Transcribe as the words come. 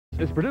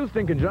is produced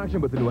in conjunction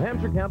with the New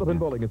Hampshire Candlepin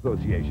Bowling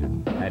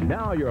Association. And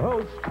now your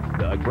hosts,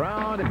 Doug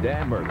Brown and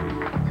Dan Murphy.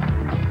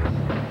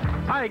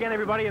 Hi again,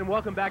 everybody, and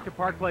welcome back to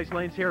Park Place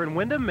Lanes here in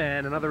Wyndham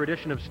and another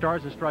edition of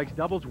Stars and Strikes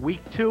Doubles, week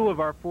 2 of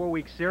our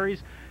 4-week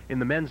series in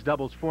the men's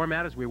doubles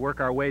format as we work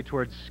our way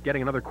towards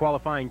getting another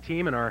qualifying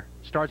team in our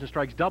Stars and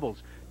Strikes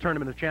Doubles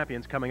Tournament of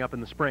Champions coming up in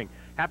the spring.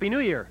 Happy New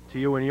Year to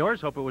you and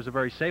yours. Hope it was a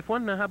very safe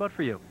one. How about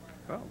for you?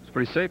 Well, it's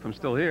pretty safe. I'm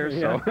still here,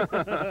 so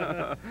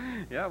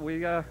yeah, we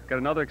got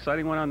another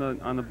exciting one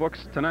on the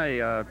books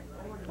tonight.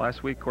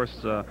 Last week, of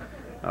course,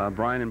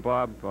 Brian and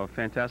Bob,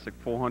 fantastic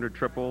 400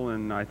 triple,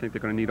 and I think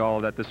they're going to need all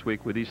of that this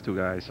week with these two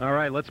guys. All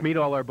right, let's meet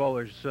all our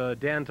bowlers.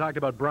 Dan talked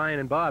about Brian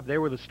and Bob. They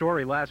were the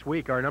story last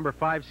week. Our number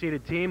 5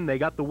 seeded team, they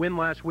got the win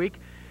last week.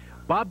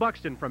 Bob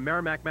Buxton from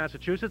Merrimack,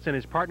 Massachusetts, and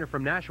his partner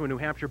from Nashua, New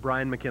Hampshire,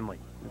 Brian McKinley.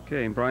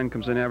 Okay, and Brian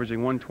comes in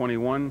averaging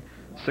 121,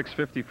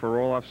 650 for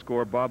roll-off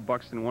score. Bob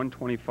Buxton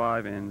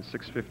 125 and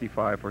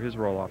 655 for his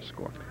roll-off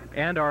score.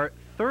 And our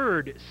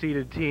 3rd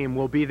seeded team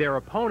will be their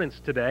opponents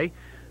today.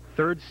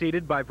 3rd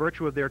seeded by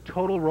virtue of their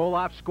total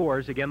roll-off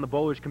scores. Again, the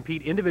bowlers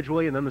compete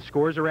individually, and then the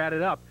scores are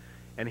added up.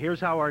 And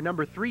here's how our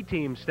number 3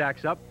 team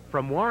stacks up.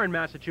 From Warren,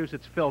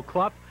 Massachusetts, Phil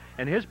Clough,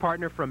 and his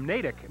partner from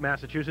Natick,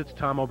 Massachusetts,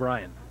 Tom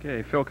O'Brien.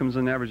 Okay, Phil comes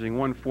in averaging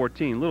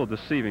 114, a little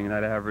deceiving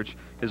that average.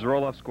 His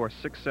roll-off score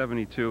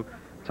 672.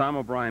 Tom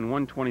O'Brien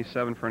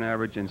 127 for an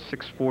average and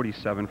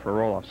 647 for a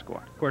roll-off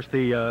score. Of course,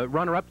 the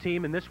runner-up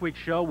team in this week's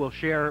show will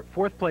share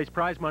 4th place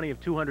prize money of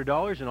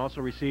 $200 and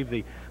also receive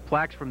the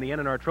plaques from the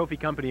N&R Trophy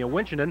Company of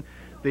Winchendon.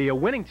 The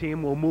winning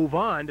team will move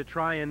on to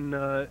try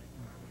and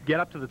get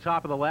up to the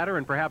top of the ladder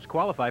and perhaps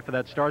qualify for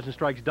that Stars and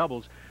Strikes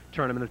Doubles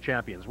Tournament of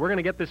Champions. We're going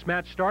to get this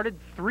match started.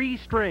 3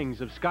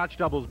 strings of Scotch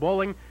doubles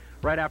bowling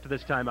right after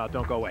this timeout.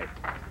 Don't go away.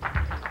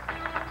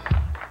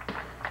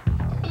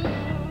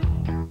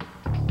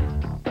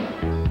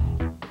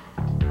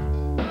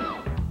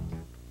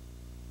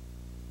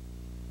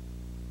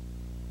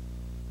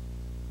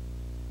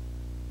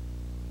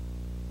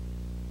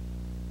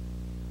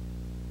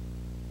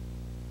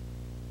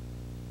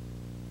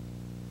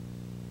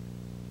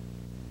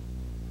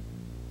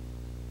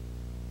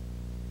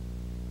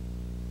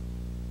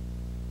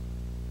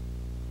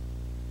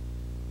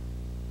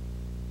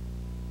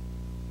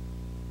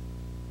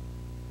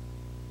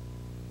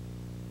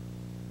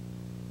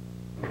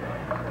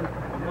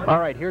 All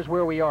right, here's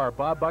where we are.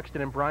 Bob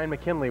Buxton and Brian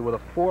McKinley with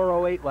a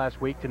 408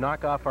 last week to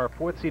knock off our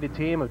 4th seeded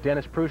team of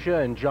Dennis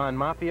Pruscia and John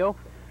Maffio.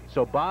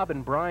 So Bob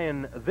and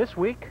Brian this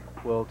week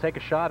will take a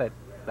shot at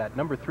that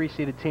number 3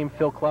 seeded team,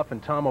 Phil Clough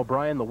and Tom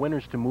O'Brien, the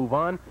winners to move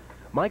on.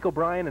 Mike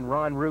O'Brien and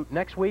Ron Root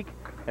next week.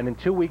 And in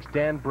 2 weeks,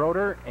 Dan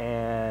Broder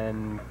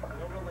and...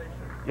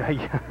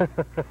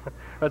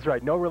 That's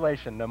right, no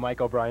relation,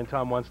 Mike O'Brien,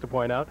 Tom wants to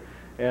point out.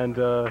 And...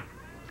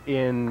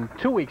 in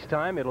 2 weeks'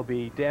 time, it'll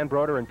be Dan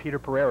Broder and Peter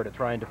Pereira to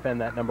try and defend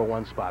that number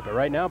 1 spot. But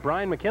right now,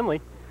 Brian McKinley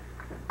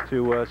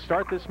to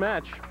start this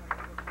match.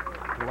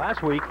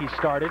 Last week, he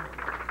started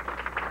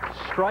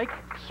strike,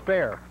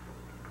 spare.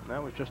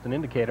 That was just an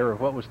indicator of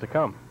what was to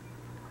come.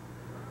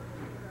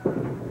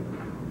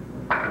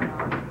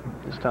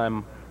 This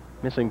time,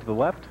 missing to the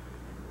left.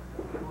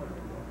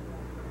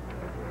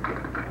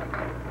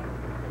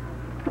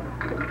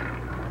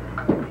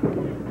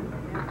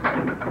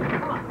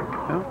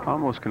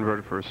 Almost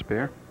converted for a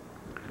spare.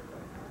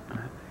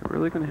 They're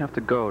really going to have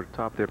to go to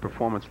top their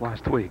performance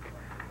last week.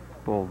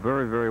 Bowled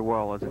very, very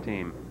well as a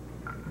team.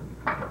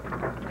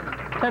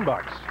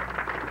 $10.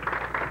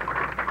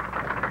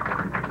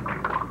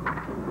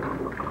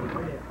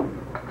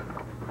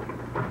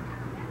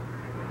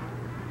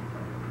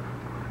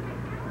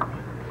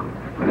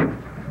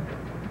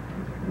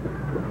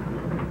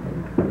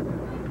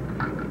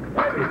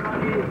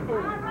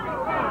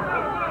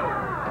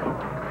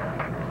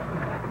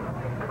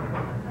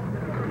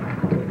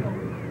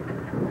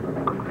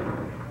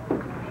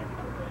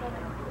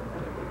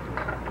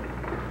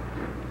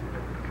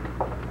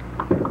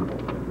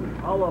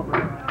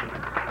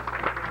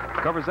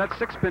 Covers that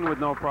 6-pin with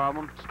no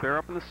problem. Spare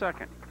up in the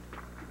 2nd.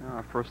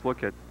 First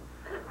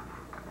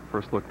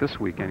look this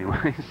week,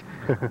 anyways,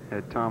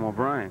 at Tom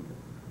O'Brien.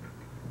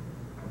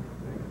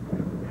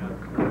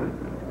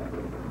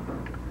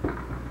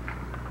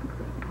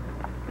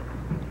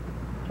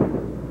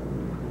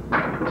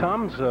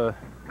 Tom's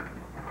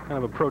kind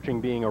of approaching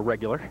being a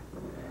regular.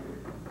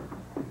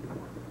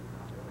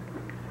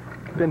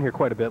 Been here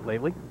quite a bit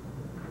lately.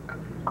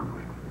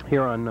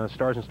 Here on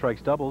Stars and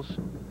Strikes Doubles.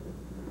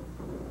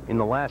 In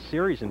the last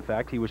series, in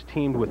fact, he was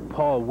teamed with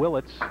Paul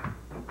Willits.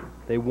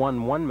 They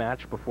won 1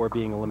 match before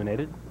being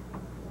eliminated.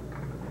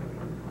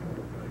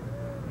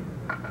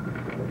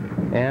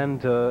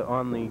 And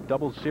on the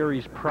doubles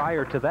series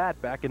prior to that,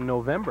 back in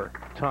November,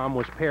 Tom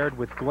was paired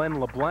with Glenn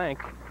LeBlanc,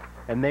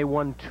 and they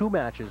won 2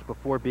 matches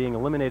before being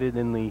eliminated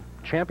in the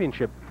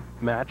championship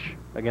match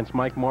against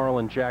Mike Morrill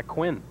and Jack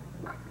Quinn.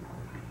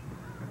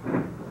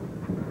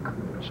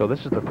 So this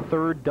is the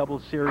 3rd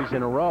doubles series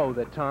in a row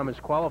that Tom has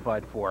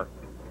qualified for.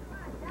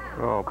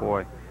 Oh,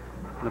 boy.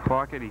 in the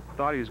pocket. He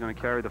thought he was going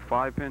to carry the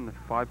 5-pin. The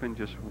 5-pin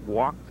just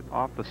walked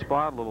off the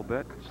spot a little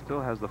bit.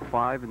 Still has the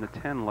 5 and the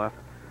 10 left.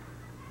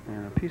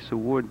 And a piece of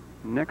wood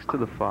next to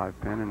the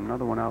 5-pin and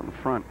another one out in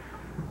front.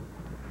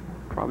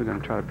 Probably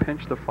going to try to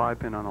pinch the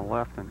 5-pin on the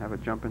left and have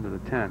it jump into the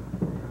 10.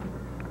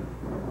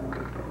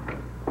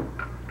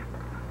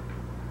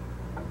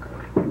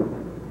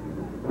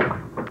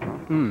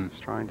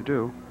 He's trying to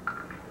do.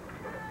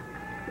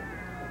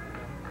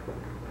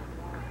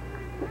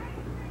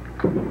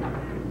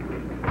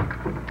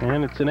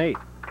 And it's an 8.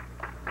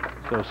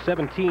 So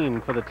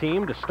 17 for the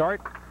team to start.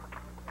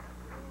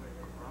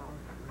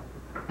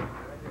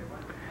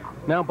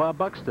 Now Bob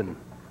Buxton.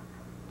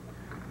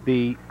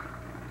 The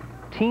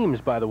teams,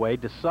 by the way,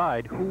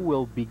 decide who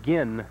will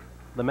begin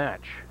the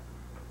match.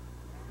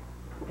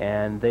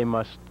 And they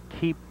must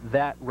keep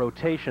that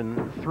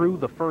rotation through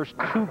the first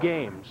 2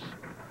 games,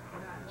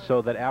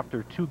 so that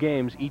after 2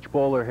 games, each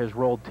bowler has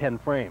rolled 10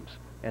 frames.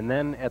 And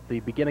then at the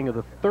beginning of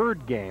the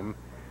 3rd game,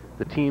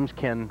 the teams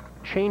can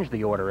change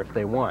the order if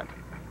they want,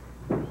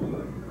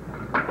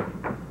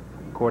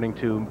 according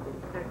to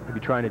maybe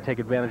trying to take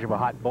advantage of a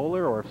hot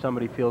bowler, or if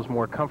somebody feels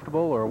more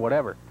comfortable, or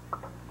whatever.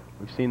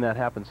 We've seen that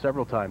happen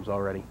several times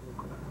already.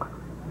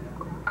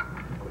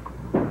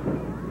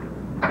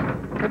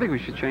 I think we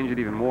should change it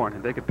even more,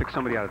 and they could pick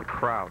somebody out of the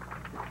crowd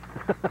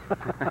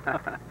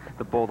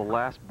to bowl the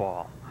last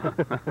ball.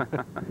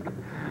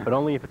 But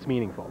only if it's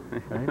meaningful,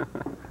 right?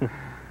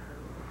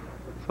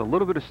 So a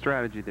little bit of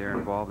strategy there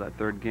involved that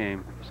 3rd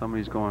game. If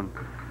somebody's going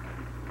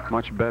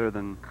much better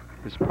than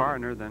his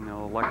partner, then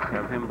they'll elect to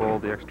have him bowl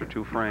the extra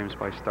 2 frames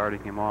by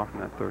starting him off in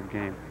that 3rd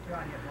game.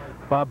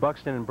 Bob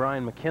Buxton and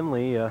Brian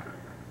McKinley,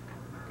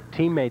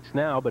 teammates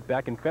now, but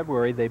back in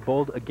February they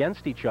bowled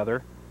against each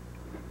other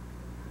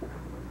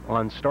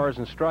on Stars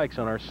and Strikes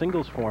on our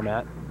singles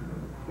format.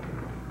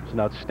 It's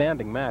an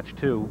outstanding match,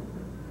 too.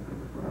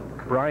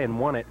 Brian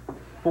won it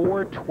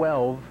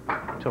 4-12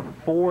 to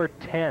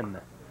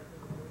 4-10.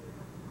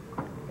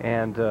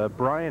 And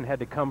Brian had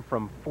to come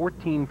from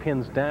 14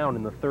 pins down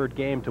in the 3rd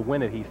game to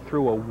win it. He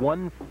threw a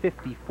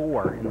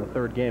 154 in the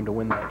 3rd game to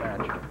win that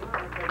match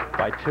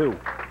by 2.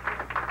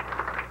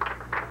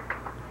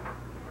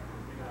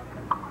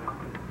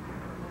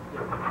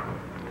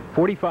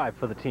 .45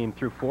 for the team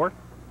through 4.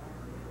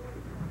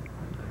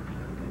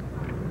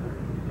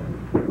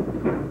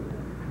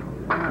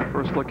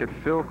 First look at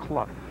Phil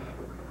Clough.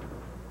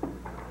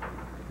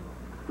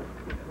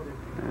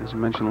 As I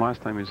mentioned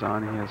last time he was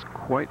on, he has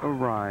quite a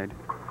ride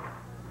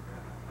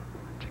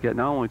to get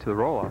not only to the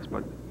rollouts,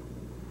 but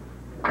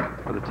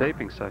for the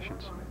taping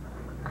sessions.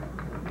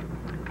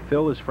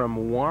 Phil is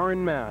from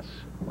Warren, Mass,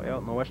 way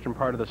out in the western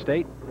part of the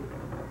state.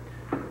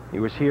 He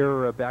was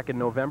here back in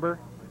November,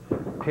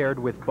 paired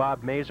with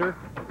Bob Mazer.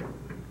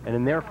 And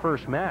in their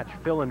first match,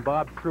 Phil and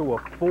Bob threw a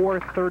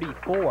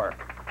 434.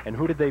 And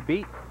who did they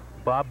beat?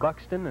 Bob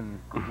Buxton and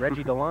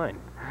Reggie DeLine.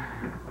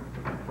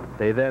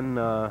 They then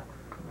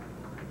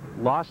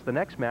lost the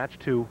next match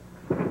to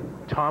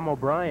Tom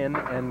O'Brien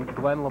and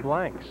Glenn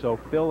LeBlanc. So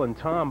Phil and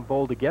Tom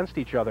bowled against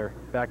each other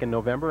back in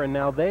November, and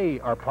now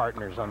they are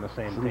partners on the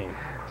same team.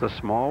 It's a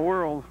small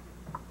world.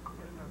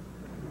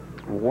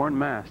 Warren,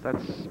 Mass.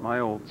 That's my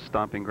old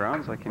stomping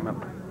grounds. I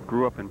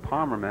grew up in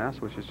Palmer, Mass,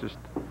 which is just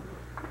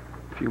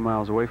a few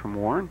miles away from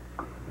Warren.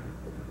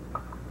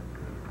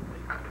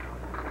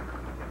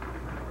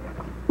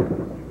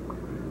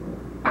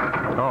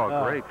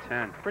 Oh, great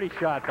 10. Pretty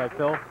shot by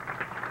Phil.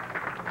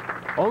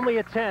 Only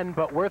a 10,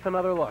 but worth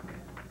another look.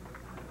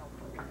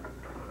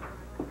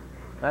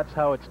 That's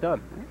how it's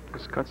done.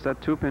 Just cuts that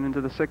 2-pin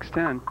into the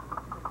 610.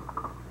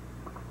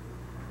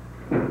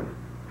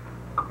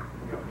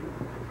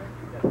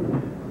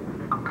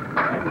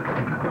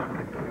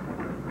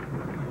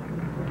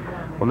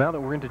 Well, now that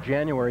we're into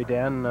January,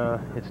 Dan,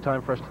 it's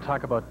time for us to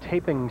talk about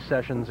taping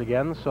sessions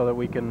again so that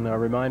we can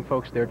remind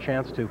folks their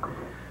chance to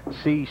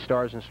see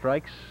Stars and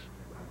Strikes,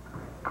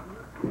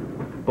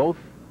 both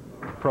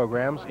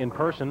programs in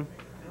person,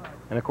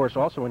 and of course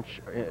also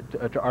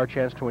our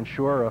chance to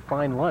ensure a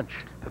fine lunch.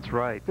 That's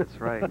right, that's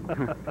right.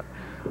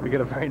 We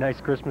get a very nice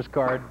Christmas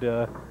card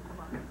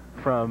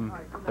from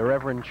the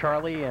Reverend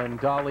Charlie and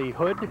Dolly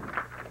Hood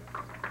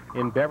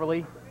in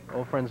Beverly,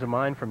 old friends of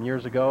mine from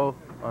years ago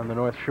on the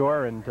North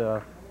Shore, and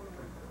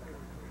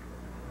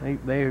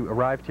they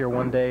arrived here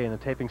one day in a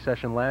taping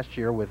session last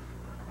year with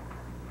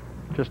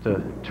just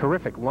a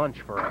terrific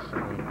lunch for us,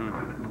 and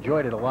we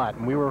enjoyed it a lot,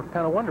 and we were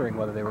kind of wondering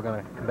whether they were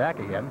going to come back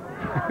again.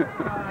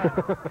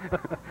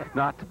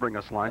 Not to bring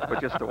us lunch, but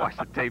just to watch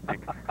the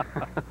taping.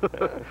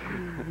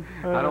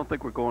 I don't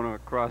think we're going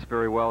across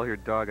very well here,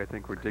 Doug. I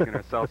think we're digging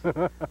ourselves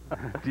a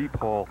deep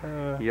hole.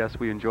 Yes,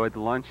 we enjoyed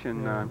the lunch,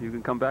 and you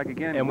can come back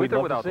again. And we'd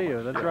love to see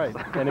you, that's right.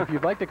 And if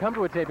you'd like to come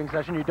to a taping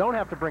session, you don't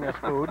have to bring us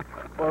food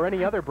or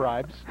any other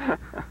bribes,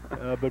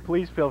 but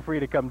please feel free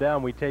to come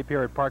down. We tape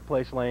here at Park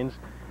Place Lanes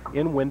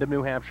in Windham,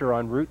 New Hampshire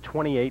on Route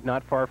 28,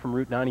 not far from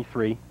Route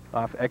 93,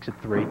 off Exit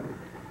 3.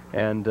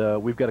 And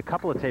we've got a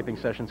couple of taping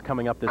sessions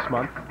coming up this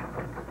month.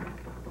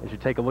 As you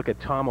take a look at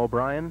Tom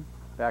O'Brien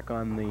back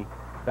on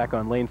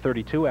Lane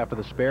 32 after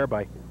the spare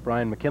by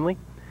Brian McKinley.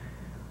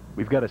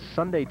 We've got a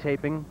Sunday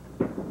taping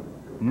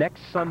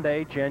next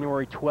Sunday,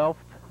 January 12th.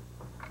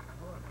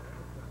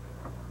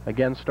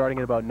 Again, starting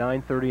at about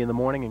 9:30 in the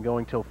morning and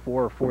going till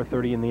 4 or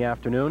 4:30 in the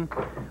afternoon.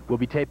 We'll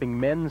be taping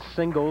men's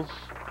singles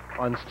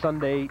on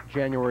Sunday,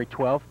 January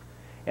 12th.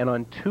 And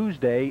on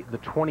Tuesday, the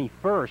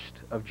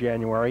 21st of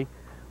January,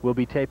 we'll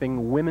be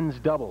taping women's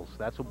doubles.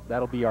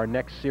 That'll be our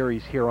next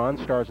series here on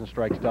Stars and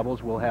Strikes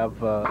Doubles. We'll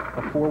have a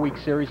 4-week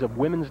series of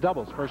women's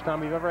doubles. First time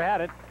we've ever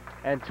had it.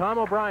 And Tom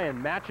O'Brien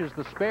matches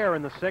the spare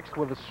in the 6th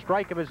with a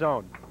strike of his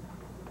own.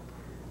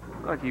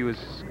 Like he was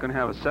going to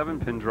have a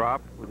 7-pin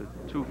drop with a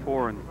 2,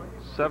 4, and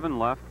 7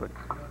 left, but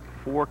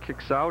 4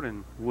 kicks out,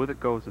 and with it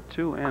goes the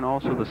 2 and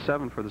also the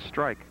 7 for the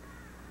strike.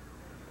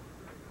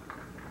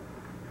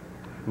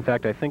 In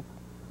fact, I think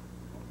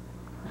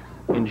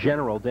in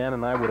general, Dan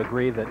and I would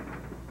agree that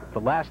the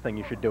last thing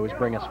you should do is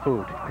bring us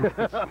food.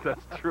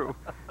 That's true,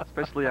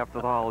 especially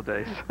after the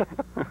holidays.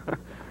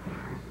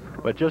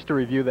 But just to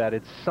review that,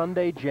 it's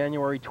Sunday,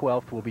 January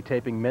 12th, we'll be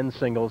taping men's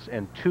singles,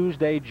 and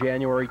Tuesday,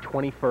 January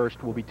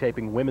 21st, we'll be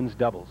taping women's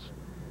doubles.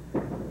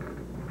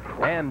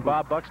 And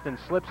Bob Buxton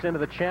slips into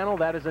the channel.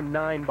 That is a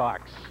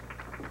 9-box.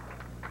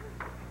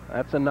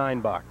 That's a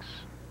 9-box.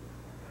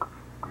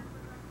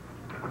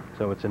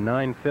 So it's a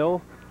 9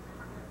 fill,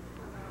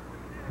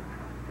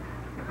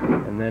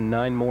 and then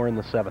 9 more in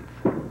the 7th.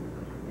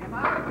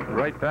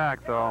 Right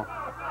back, though.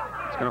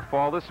 It's going to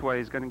fall this way.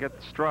 He's going to get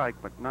the strike,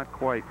 but not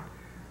quite.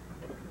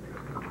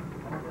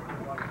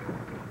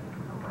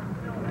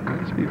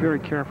 Let's be very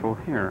careful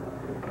here.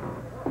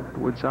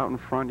 Wood's out in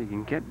front. He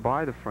can get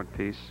by the front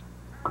piece.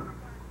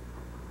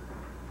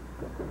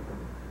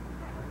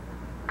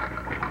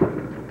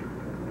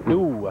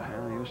 Ooh,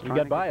 Yeah, you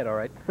got by it all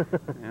right.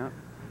 Yeah.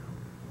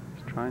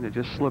 He's trying to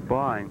just slip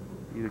by.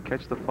 Either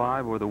catch the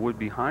 5 or the wood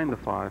behind the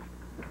 5.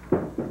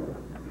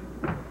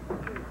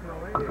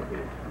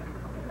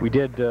 We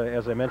did,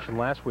 as I mentioned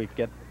last week,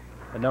 get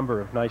a number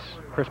of nice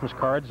Christmas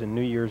cards and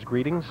New Year's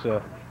greetings,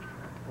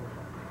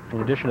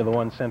 in addition to the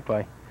one sent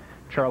by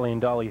Charlie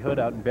and Dolly Hood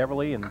out in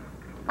Beverly, and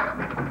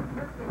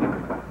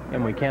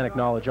we can't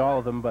acknowledge all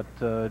of them, but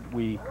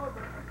we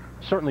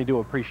certainly do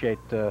appreciate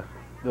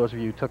those of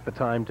you who took the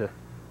time to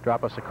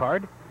drop us a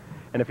card.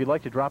 And if you'd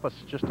like to drop us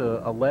just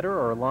a letter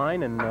or a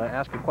line and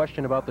ask a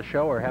question about the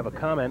show or have a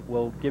comment,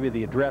 we'll give you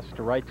the address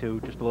to write to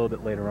just a little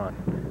bit later on.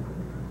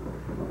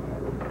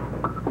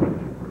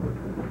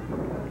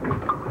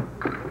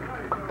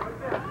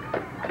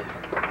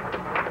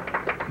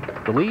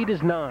 The lead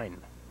is 9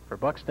 for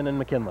Buxton and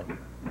McKinley.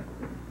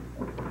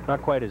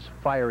 Not quite as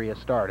fiery a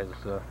start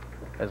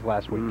as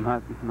last week.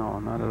 No,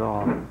 not at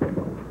all.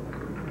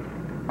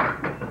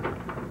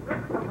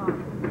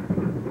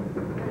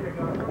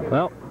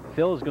 Well,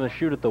 Phil is going to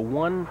shoot at the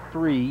 1,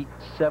 3,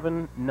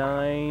 7,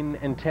 9,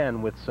 and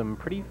 10 with some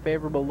pretty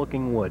favorable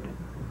looking wood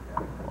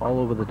all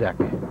over the deck.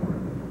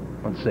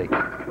 Let's see.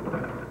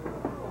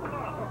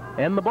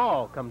 And the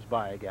ball comes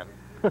by again.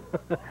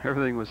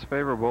 Everything was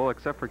favorable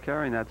except for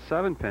carrying that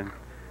 7-pin.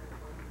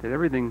 Did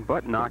everything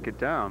but knock it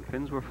down.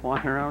 Pins were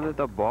flying around it.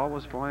 The ball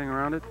was flying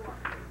around it.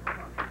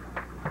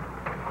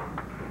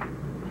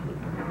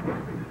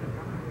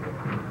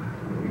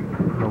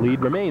 The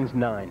lead remains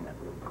 9.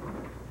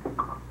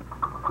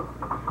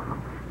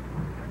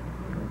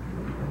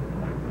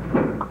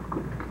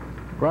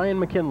 Brian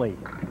McKinley,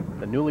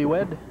 the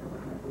newlywed,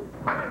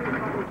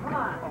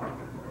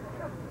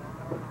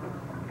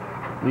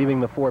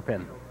 leaving the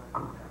 4-pin.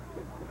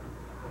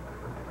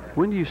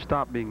 When do you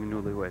stop being a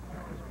newlywed?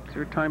 Is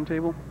there a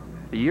timetable?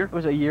 A year? It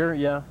was a year,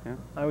 yeah. Yeah.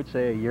 I would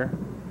say a year.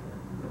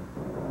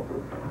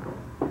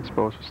 I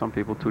suppose for some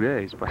people 2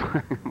 days, but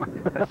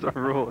that's the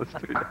rule. It's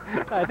 2 days.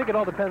 I think it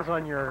all depends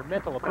on your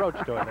mental approach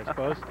to it, I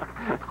suppose.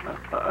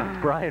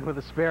 Brian with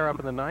a spare up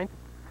in the 9th.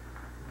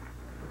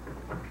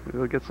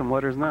 We'll get some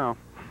letters now.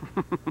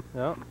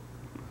 Yeah.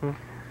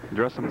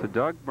 Address them to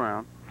Doug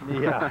Brown.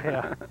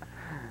 Yeah.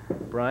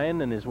 Brian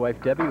and his wife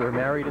Debbie were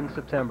married in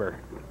September.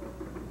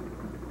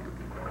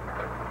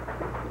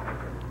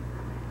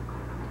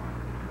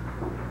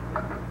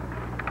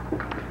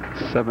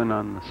 Seven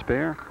on the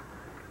spare.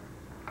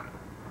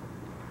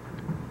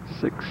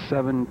 6,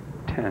 7,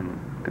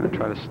 10. Gonna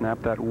try to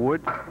snap that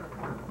wood.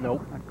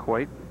 Nope. Not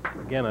quite.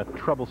 Again, a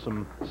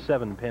troublesome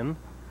 7-pin.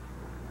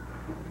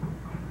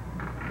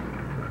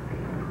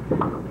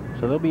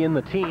 So they'll be in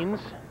the teens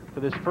for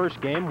this first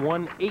game,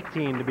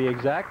 1-18 to be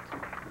exact.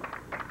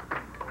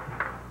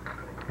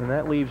 And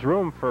that leaves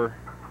room for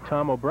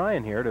Tom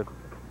O'Brien here to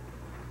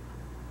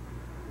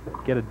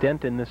get a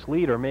dent in this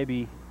lead or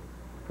maybe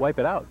wipe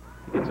it out.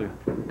 He gets a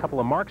couple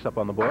of marks up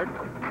on the board.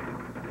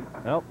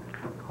 Well,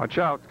 watch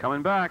out,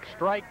 coming back.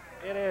 Strike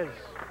it is.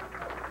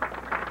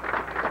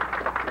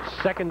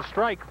 Second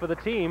strike for the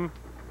team.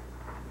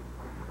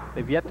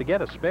 They've yet to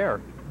get a spare.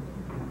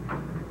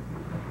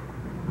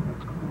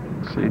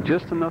 See,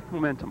 just enough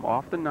momentum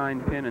off the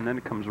 9-pin, and then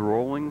it comes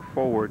rolling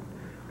forward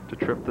to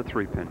trip the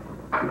 3-pin.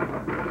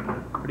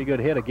 Pretty good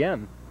hit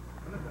again.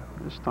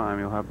 This time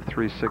you'll have the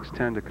 3, 6,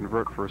 10 to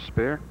convert for a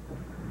spare.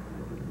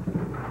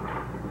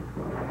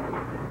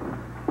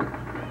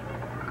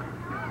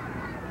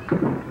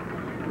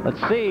 Let's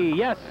see,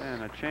 yes.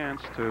 And a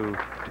chance to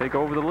take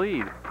over the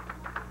lead.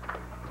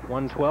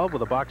 112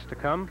 with a box to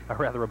come, or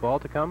rather a ball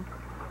to come.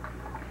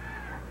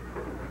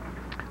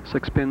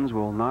 6 pins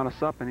will knot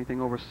us up.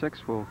 Anything over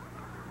 6 will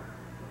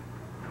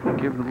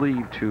give the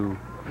lead to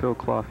Phil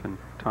Clough and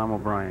Tom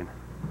O'Brien.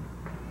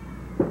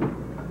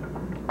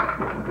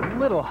 A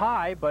little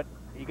high, but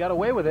he got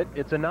away with it.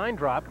 It's a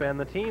 9-drop, and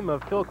the team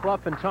of Phil Clough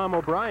and Tom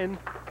O'Brien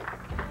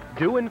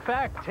do, in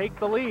fact, take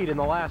the lead in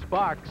the last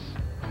box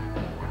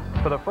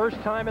for the first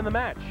time in the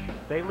match.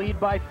 They lead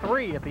by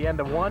 3 at the end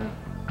of 1.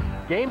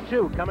 Game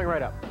 2 coming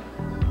right up.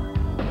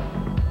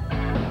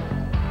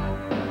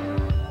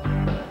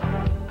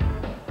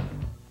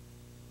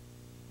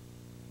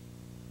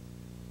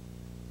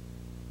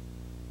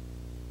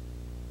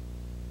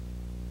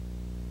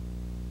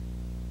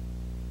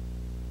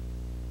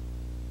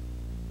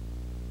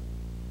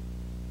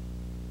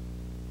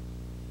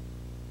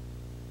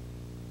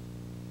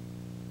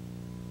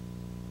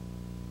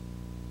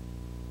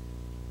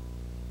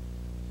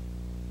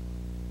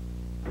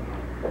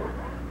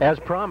 As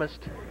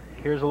promised,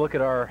 here's a look at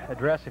our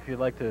address if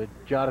you'd like to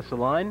jot us a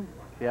line.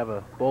 If you have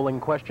a bowling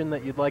question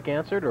that you'd like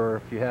answered, or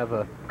if you have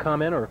a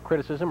comment or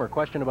criticism or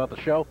question about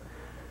the show,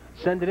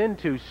 send it in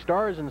to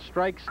Stars and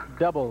Strikes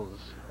Doubles,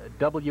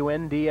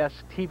 WNDS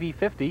TV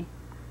 50,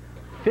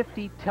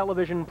 50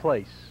 Television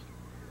Place,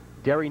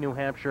 Derry, New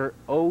Hampshire,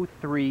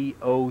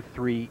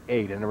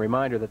 03038. And a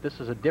reminder that this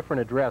is a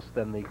different address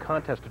than the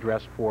contest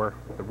address for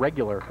the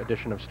regular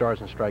edition of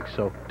Stars and Strikes,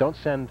 so don't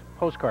send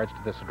postcards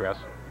to this address.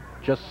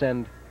 Just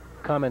send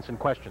comments and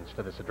questions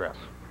to this address,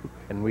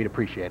 and we'd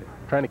appreciate it.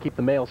 Trying to keep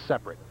the mail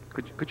separate.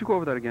 Could you go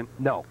over that again?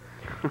 No.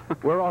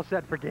 We're all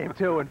set for game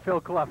 2, and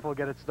Phil Clough will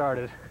get it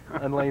started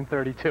on lane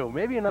 32.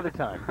 Maybe another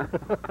time.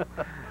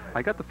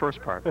 I got the first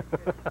part.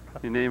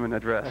 Your name and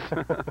address.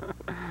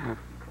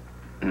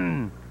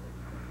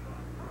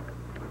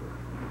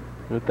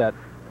 With that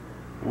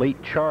late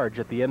charge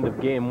at the end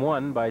of game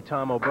 1 by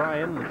Tom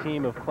O'Brien, the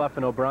team of Clough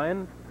and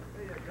O'Brien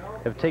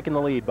have taken the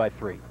lead by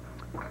 3.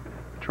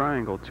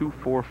 Triangle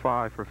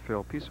 2-4-5 for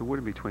Phil. Piece of wood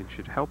in between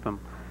should help him.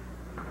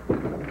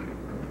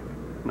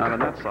 Not on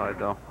that side,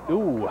 though.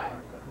 Ooh.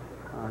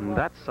 On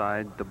that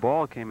side, the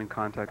ball came in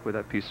contact with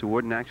that piece of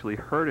wood and actually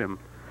hurt him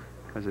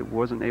because it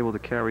wasn't able to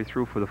carry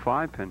through for the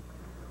 5-pin.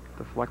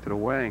 Deflected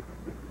away.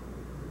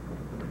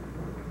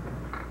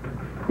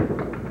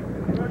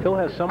 Phil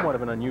has somewhat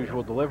of an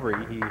unusual delivery.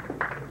 He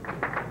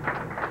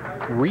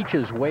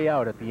reaches way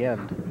out at the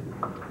end.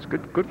 It's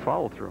good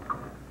follow through.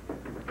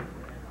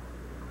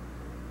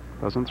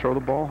 Doesn't throw the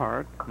ball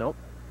hard. Nope.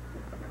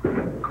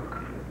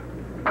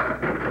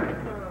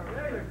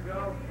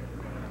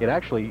 It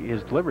actually,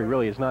 his delivery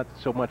really is not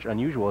so much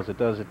unusual as it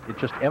does, it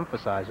just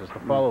emphasizes the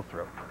follow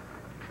through.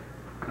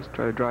 Let's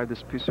try to drive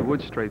this piece of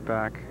wood straight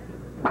back.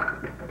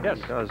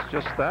 Yes. He does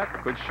just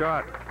that. Good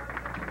shot.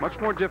 Much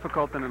more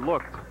difficult than it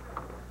looked.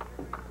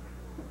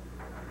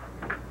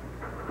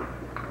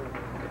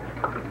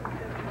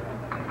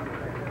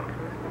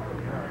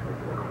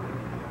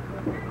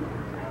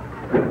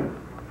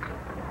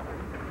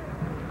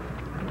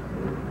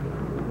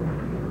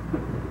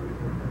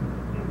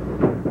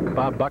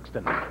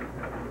 Buxton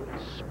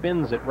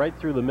spins it right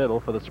through the middle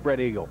for the spread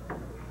eagle.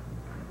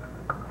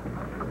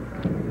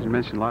 As you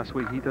mentioned last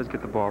week, he does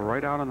get the ball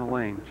right out on the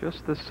lane,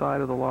 just this side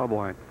of the lob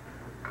line.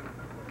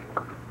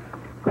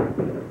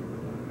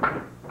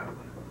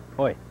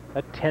 Boy,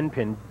 that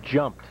 10-pin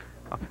jumped.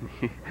 Up in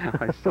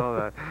the, I saw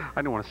that. I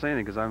didn't want to say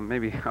anything because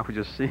maybe I was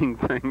just seeing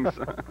things.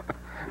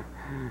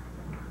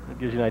 It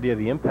gives you an idea of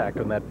the impact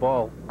when that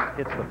ball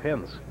hits the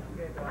pins.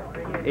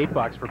 8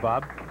 box for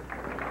Bob.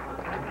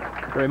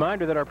 A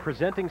reminder that our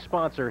presenting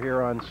sponsor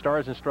here on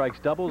Stars and Strikes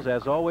Doubles,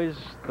 as always,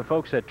 the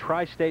folks at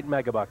Tri-State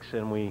Megabucks,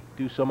 and we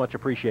do so much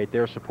appreciate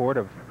their support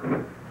of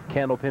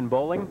Candlepin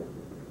Bowling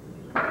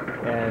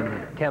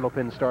and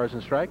Candlepin Stars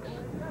and Strikes.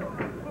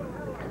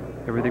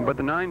 Everything but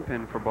the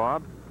 9-pin for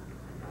Bob.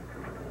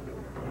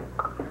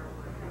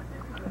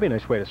 That'd be a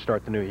nice way to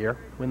start the new year.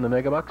 Win the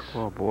Megabucks.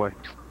 Oh, boy.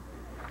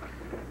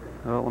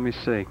 Well, let me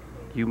see.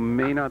 You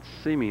may not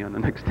see me on the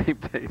next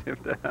tape date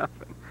if that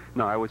happened.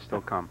 No, I would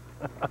still come.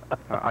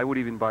 I would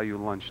even buy you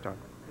lunch, Doug.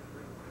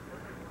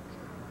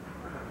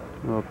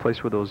 Well, a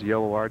place with those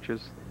yellow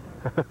arches.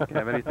 You can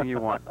have anything you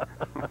want.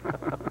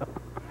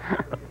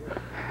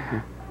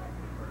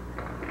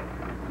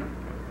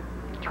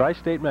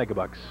 Tri-State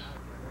Megabucks.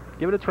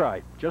 Give it a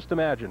try. Just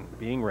imagine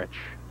being rich.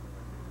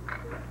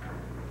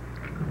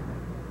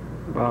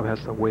 Bob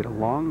has to wait a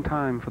long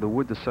time for the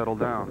wood to settle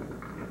down.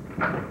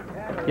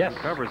 Yes. He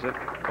covers it.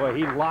 Boy,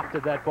 he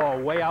lofted that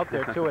ball way out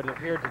there, too. It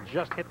appeared to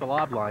just hit the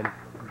lob line.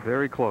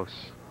 Very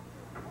close.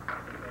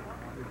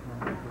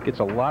 Gets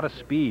a lot of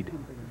speed.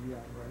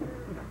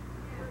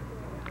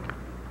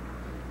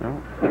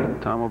 Well,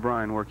 Tom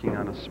O'Brien working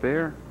on a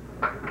spare.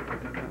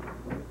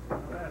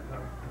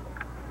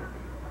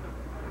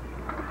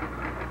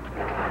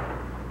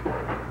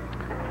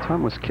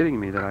 Tom was kidding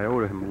me that I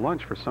owed him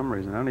lunch for some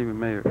reason. I don't even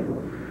know.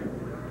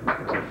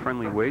 It was a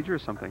friendly wager or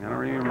something. I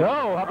don't even remember.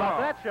 Oh, how about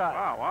that shot?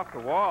 Wow, off the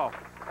wall.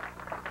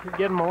 You'd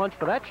give him a lunch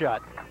for that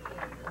shot.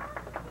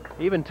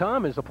 Even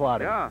Tom is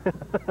applauding. Yeah.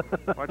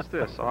 Watch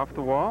this. Off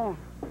the wall.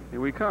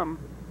 Here we come.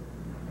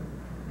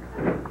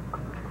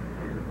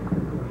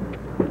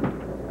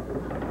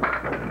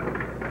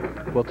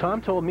 Well,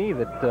 Tom told me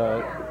that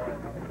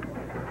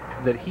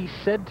that he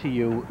said to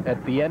you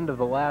at the end of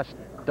the last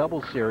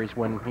double series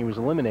when he was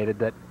eliminated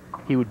that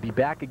he would be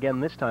back again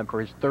this time for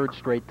his 3rd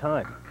straight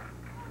time.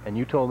 And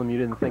you told him you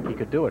didn't think he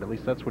could do it. At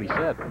least that's what he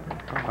said.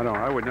 I don't.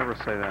 I would never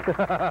say that.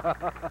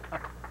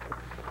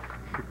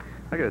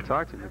 I got to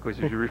talk to him because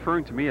you're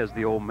referring to me as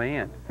the old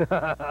man.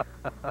 I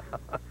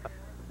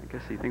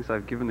guess he thinks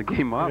I've given the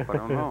game up. I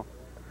don't know.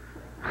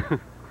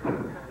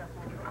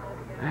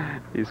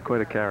 He's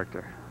quite a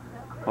character.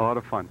 A lot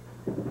of fun.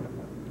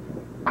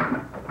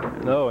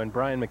 No, and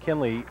Brian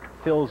McKinley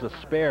fills a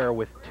spare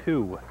with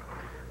 2.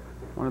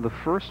 One of the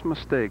first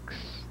mistakes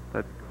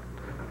that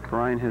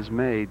Brian has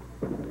made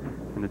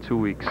in the 2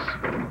 weeks.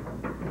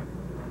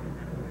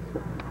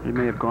 He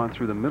may have gone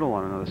through the middle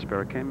on another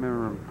spare. I can't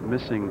remember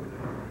missing.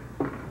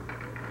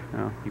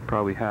 No, he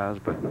probably has,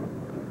 but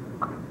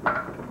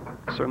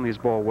certainly he's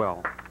balled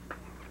well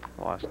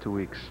the last 2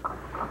 weeks.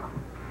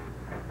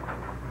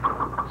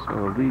 So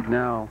the lead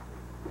now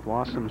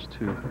blossoms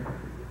to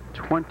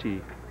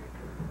 20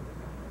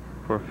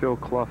 for Phil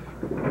Clough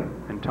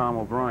and Tom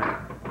O'Brien.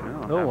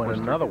 Oh,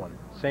 and another one.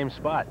 Same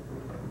spot.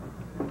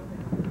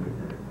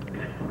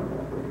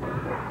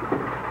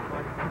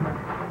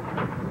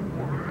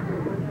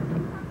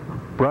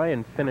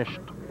 Brian finished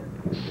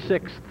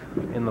 6th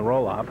in the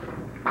roll-off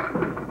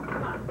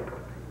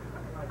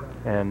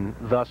and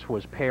thus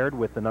was paired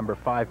with the number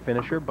 5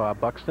 finisher, Bob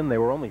Buxton. They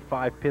were only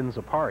 5 pins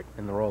apart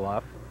in the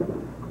roll-off.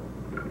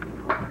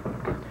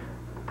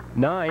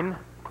 9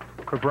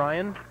 for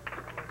Brian.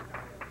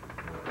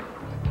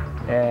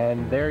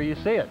 And there you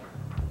see it.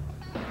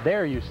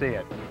 There you see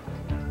it.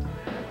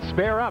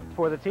 Spare up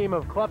for the team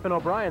of Clough and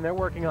O'Brien. They're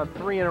working on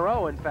 3 in a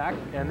row, in fact,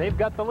 and they've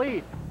got the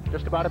lead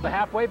just about at the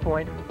halfway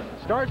point.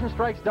 Stars and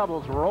Strikes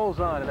doubles rolls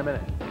on in a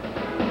minute.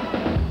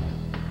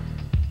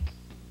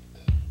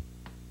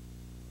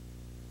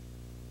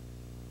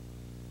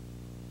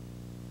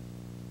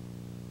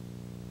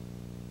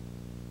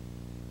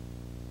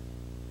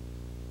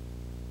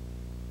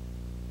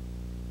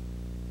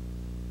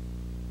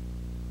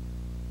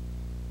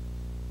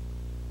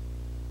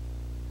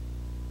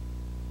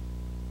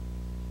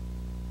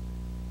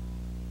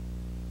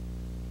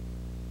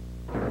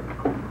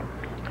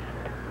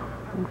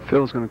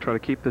 Phil's going to try to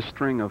keep this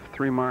string of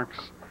 3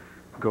 marks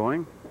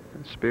going.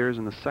 Spares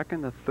in the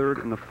 2nd, the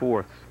 3rd, and the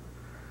 4th.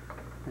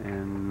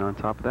 And on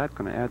top of that,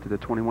 going to add to the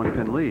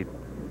 21-pin lead.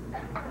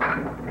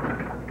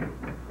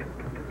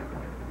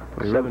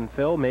 7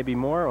 Phil, maybe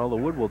more. All the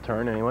wood will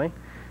turn anyway.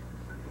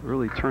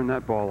 Really turned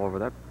that ball over.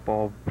 That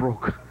ball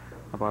broke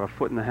about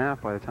 1.5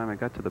 feet by the time it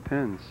got to the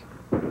pins.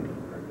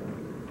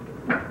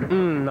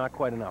 Not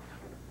quite enough.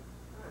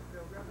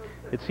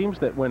 It seems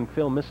that when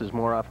Phil misses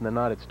more often than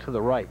not, it's to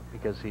the right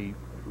because he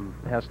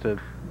has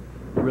to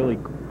really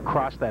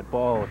cross that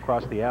ball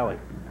across the alley.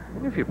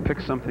 If you pick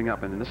something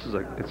up, and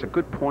it's a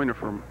good pointer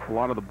for a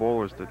lot of the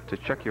bowlers to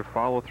check your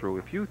follow-through.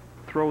 If you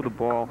throw the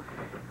ball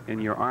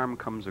and your arm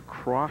comes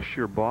across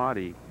your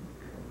body,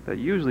 that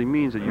usually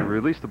means that you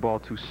release the ball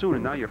too soon,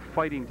 and now you're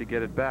fighting to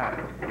get it back.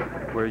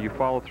 Where you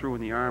follow through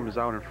when the arm is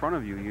out in front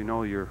of you, you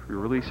know your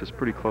release is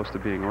pretty close to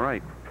being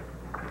right.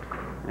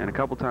 And a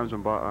couple times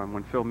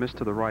when Phil missed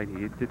to the right,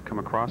 he did come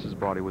across his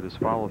body with his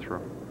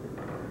follow-through.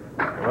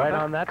 Right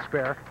on that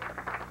spare.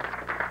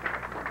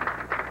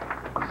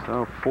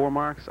 So 4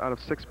 marks out of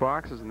 6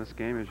 boxes in this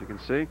game, as you can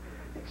see.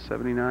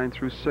 79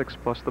 through 6,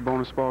 plus the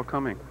bonus ball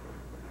coming.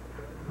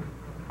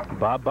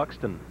 Bob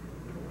Buxton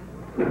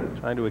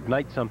trying to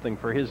ignite something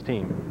for his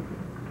team.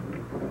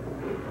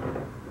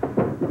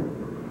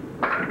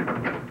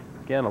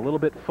 Again, a little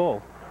bit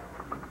full.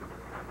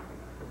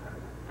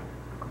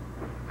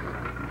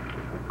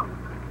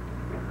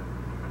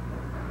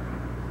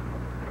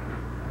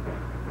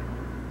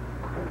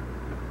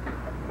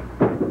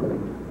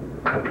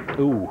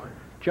 Ooh,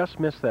 just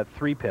missed that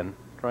 3-pin,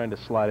 trying to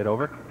slide it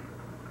over.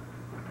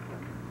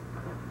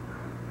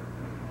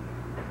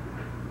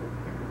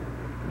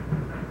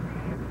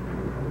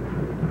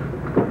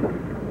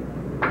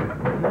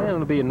 And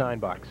it'll be a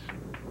 9-box.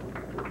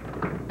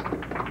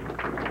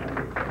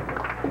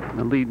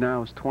 The lead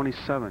now is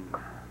 27.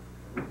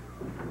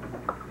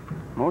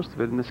 Most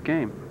of it in this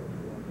game.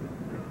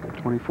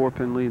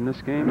 24-pin lead in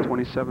this game,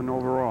 27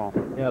 overall.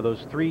 Yeah,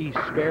 those 3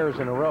 spares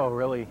in a row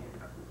really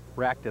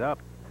racked it up.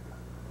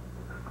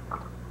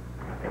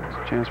 It's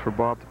a chance for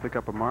Bob to pick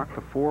up a mark,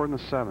 the 4 and the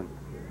 7.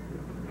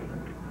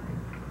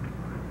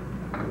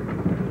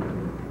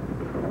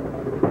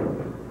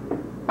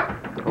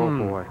 Oh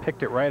boy.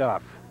 Picked it right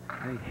off.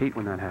 I hate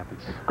when that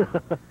happens.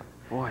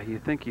 Boy, you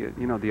think you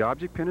know, the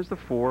object pin is the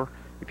 4.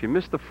 If you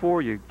miss the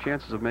 4, your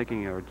chances of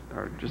making it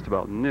are just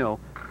about nil.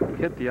 You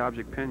hit the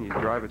object pin, you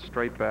drive it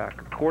straight back.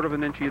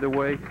 1/4 inch either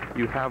way,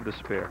 you have the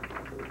spare.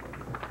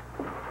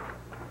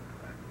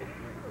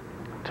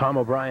 Tom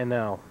O'Brien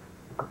now,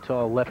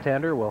 tall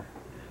left-hander, will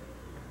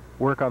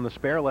work on the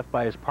spare left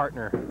by his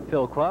partner,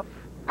 Phil Clough.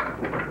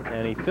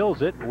 And he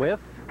fills it with,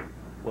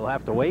 we'll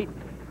have to wait,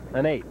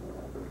 an 8.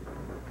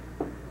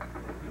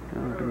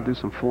 We're going to do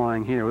some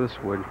flying here with this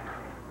wood.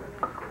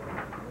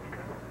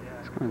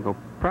 It's going to go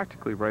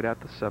practically right at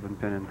the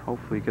 7-pin and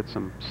hopefully get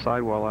some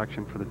sidewall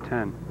action for the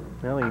 10.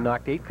 Well, he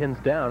knocked 8 pins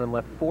down and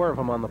left 4 of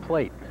them on the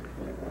plate.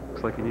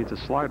 Looks like he needs a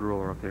slide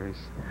ruler up there.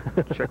 He's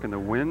checking the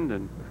wind,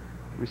 and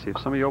let me see if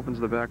somebody opens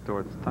the back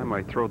door. It's the time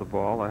I throw the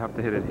ball. I have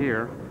to hit it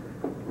here.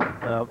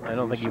 I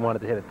don't think he wanted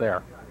to hit it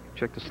there.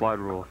 Check the slide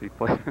rule if he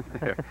plays it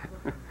there.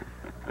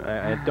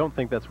 I don't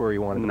think that's where he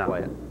wanted to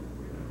play it.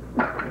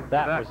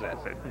 That was it.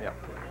 Yeah.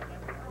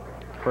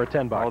 For a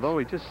 $10. Although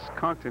he just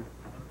conked him,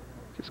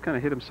 just kind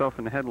of hit himself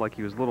in the head like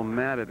he was a little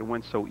mad that it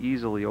went so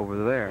easily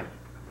over there.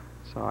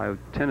 So I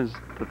tend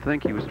to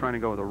think he was trying to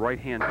go with the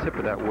right-hand tip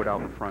of that wood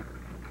out in front.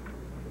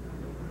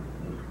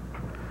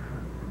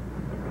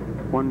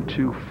 1,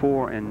 2,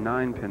 4, and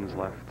 9 pins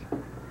left.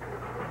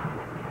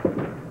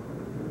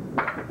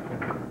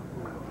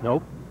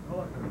 Nope.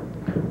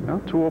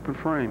 Well, 2 open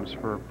frames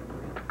for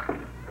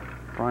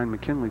Brian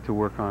McKinley to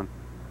work on.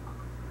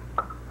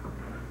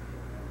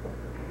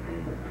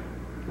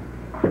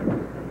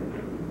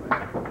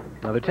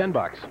 Another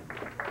 $10.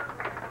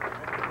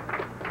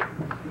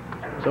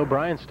 So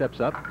Brian steps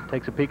up,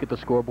 takes a peek at the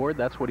scoreboard.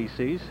 That's what he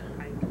sees.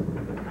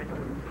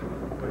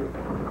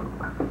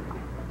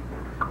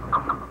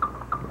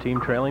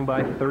 Team trailing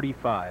by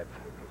 35.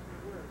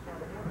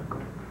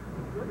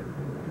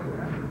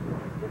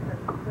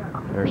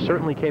 They're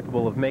certainly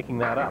capable of making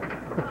that up.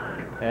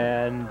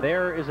 And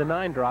there is a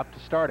 9 drop to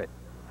start it.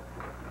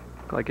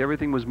 Like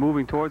everything was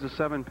moving towards a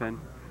 7-pin,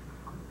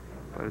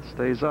 but it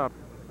stays up.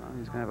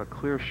 He's going to have a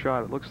clear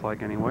shot, it looks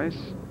like, anyways.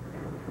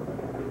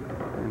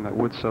 And that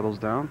wood settles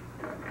down.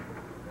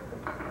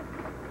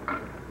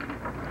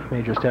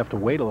 May just have to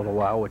wait a little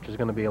while, which is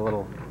going to be a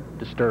little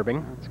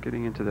disturbing. It's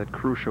getting into that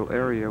crucial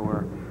area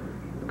where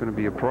it's going to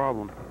be a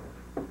problem.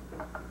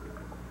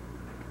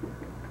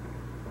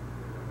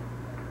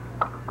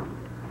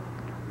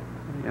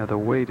 Yeah, the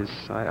weight is,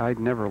 I'd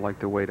never like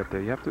to wait up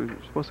there. You're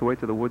supposed to wait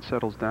till the wood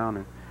settles down,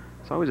 and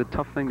it's always a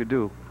tough thing to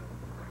do.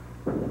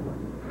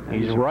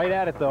 He's right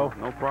at it, though.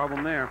 No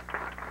problem there.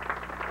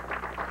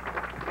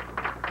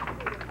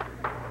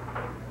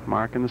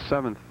 Mark in the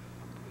 7th.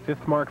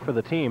 5th mark for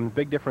the team.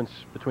 Big difference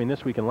between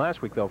this week and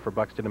last week, though, for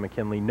Buxton and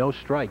McKinley. No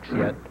strikes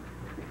yet,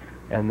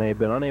 and they've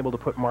been unable to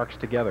put marks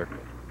together.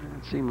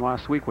 It seemed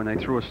last week when they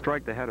threw a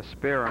strike, they had a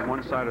spare on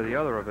one side or the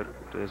other of it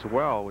as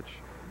well, which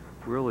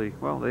really,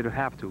 well, they'd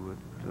have to with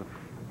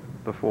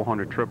the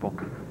 400 triple.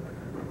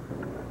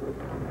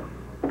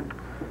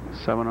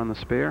 7 on the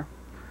spare.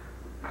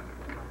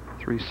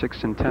 3,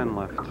 6, and 10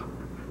 left.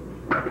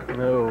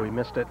 No, he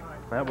missed it.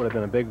 That would have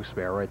been a big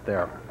spare right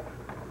there.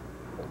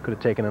 Could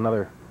have taken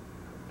another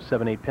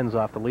 7, 8 pins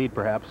off the lead,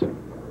 perhaps.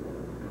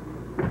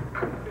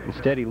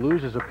 Instead, he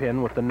loses a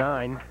pin with the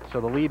 9,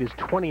 so the lead is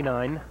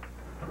 29.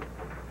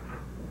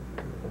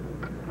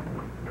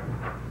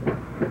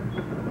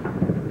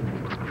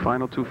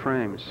 Final 2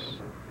 frames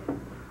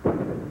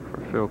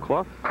for Phil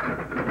Clough.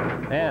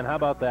 And how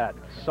about that?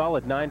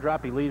 Solid 9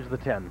 drop, he leaves the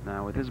 10.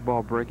 Now, with his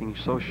ball breaking,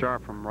 he's so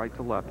sharp from right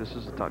to left. This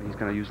is a tough. He's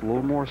going to use a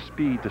little more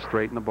speed to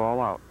straighten the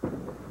ball out.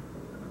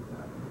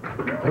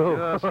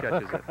 Oh. Just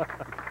catches it.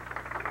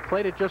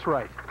 Played it just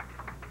right.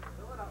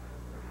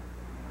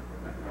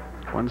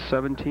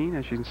 117,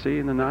 as you can see,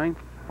 in the 9th.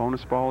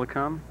 Bonus ball to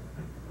come.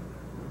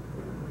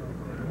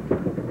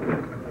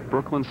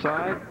 Brooklyn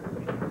side.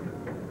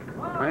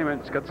 Wait a minute,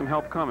 it's got some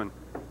help coming.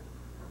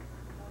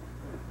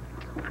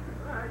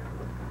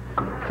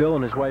 Phil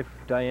and his wife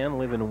Diane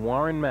live in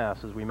Warren,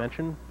 Mass, as we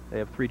mentioned. They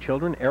have 3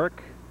 children,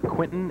 Eric,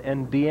 Quentin,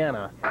 and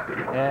Deanna.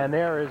 And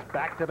there is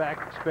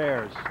back-to-back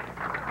spares.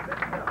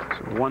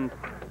 So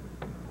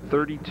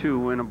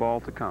 132 and a ball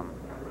to come.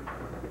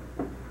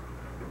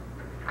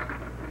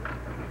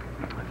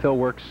 Phil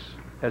works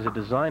as a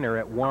designer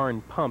at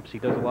Warren Pumps. He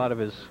does a lot of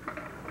his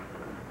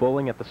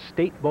bowling at the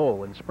State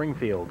Bowl in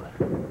Springfield.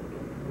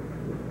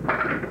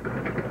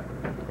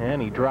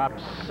 And he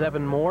drops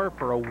 7 more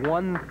for a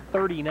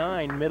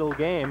 139 middle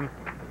game.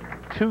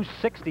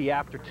 260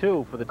 after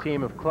 2 for the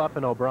team of Clough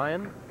and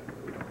O'Brien.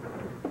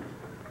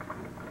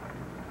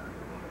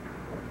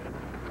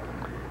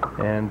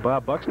 And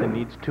Bob Buxton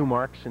needs 2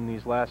 marks in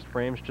these last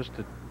frames just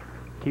to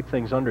keep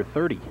things under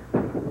 30.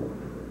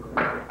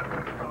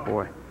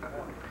 Boy.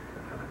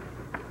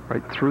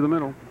 Right through the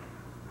middle.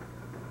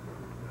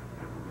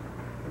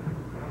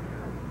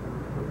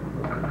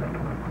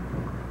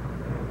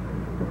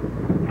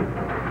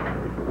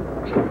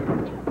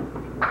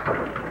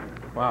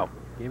 Wow,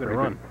 gave it a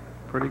run.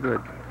 Pretty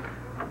good.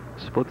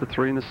 Split the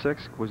 3 and the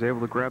 6, was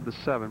able to grab the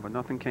 7, but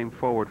nothing came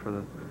forward for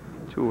the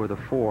 2 or the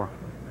 4.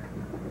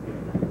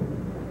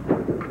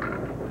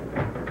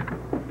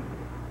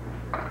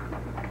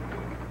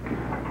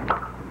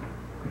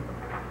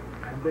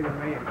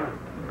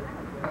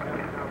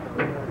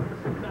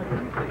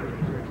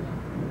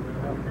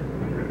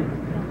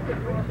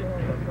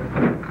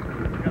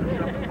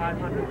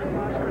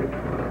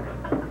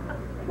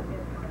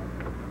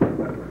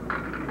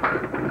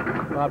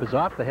 Bob is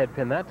off the head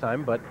pin that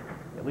time, but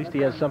at least he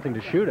has something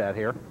to shoot at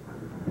here.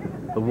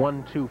 The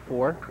 1, 2,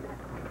 4.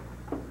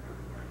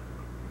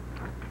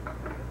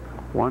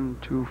 1,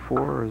 2,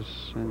 4 is,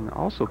 and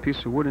also a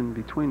piece of wood in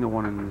between the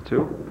 1 and the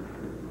 2.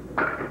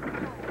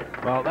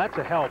 Well, that's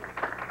a help,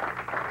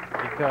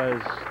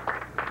 because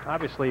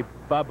obviously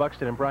Bob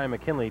Buxton and Brian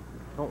McKinley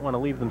don't want to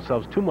leave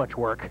themselves too much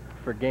work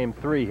for game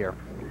 3 here,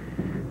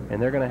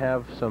 and they're going to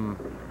have some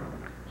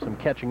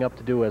catching up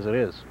to do as it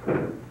is.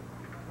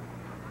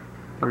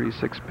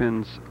 36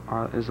 pins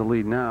is the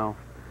lead now,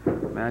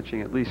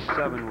 matching at least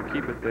 7 will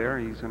keep it there.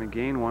 He's going to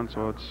gain 1,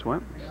 so it's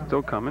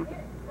still coming.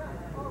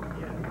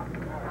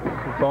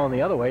 Falling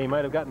the other way, he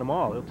might have gotten them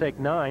all. He'll take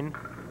 9,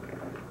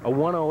 a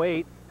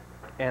 108,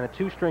 and a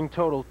 2-string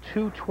total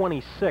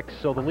 226.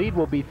 So the lead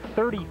will be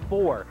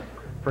 34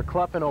 for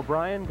Clough and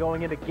O'Brien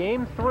going into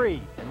game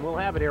 3, and we'll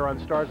have it here on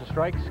Stars and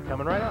Strikes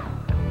coming right up.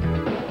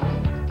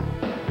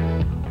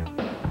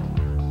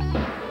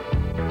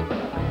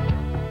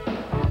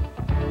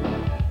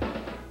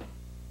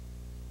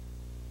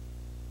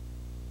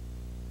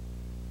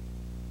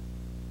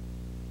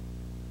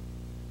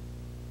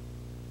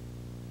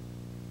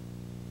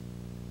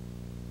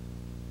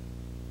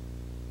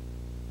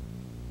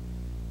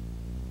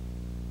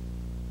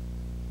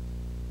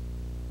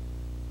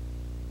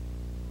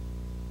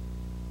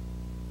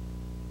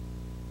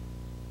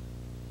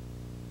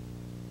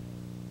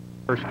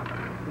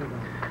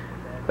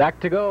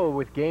 Back to go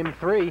with game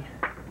 3.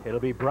 It'll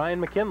be Brian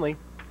McKinley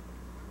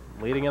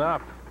leading it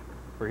off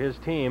for his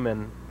team,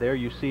 and there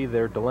you see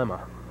their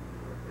dilemma.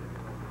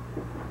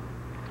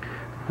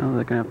 Well,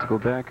 they're going to have to go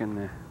back in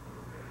the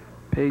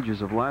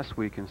pages of last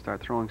week and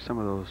start throwing some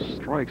of those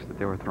strikes that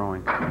they were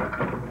throwing.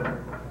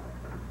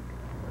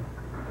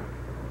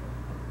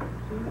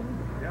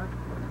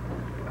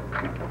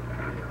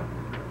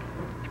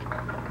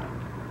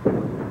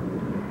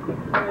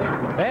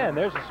 Man,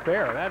 there's a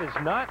spare. That is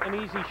not an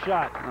easy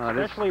shot,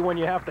 especially when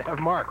you have to have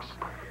marks.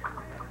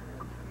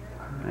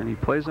 And he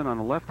plays it on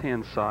the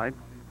left-hand side.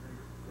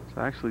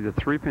 So actually the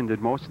 3-pin did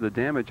most of the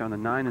damage on the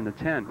 9 and the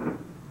 10.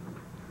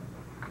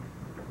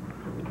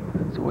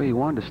 That's the way he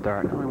wanted to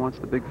start. Now he wants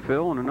the big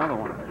fill and another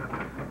one.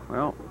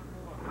 Well,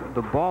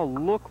 the ball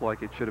looked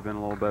like it should have been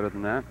a little better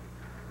than that.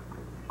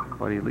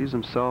 But he leaves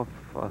himself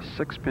a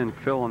 6-pin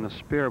fill on the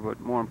spare, but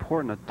more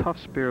important, a tough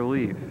spare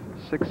leave.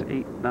 6,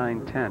 8,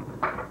 9, 10.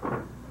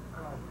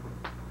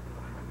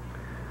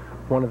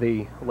 One of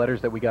the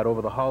letters that we got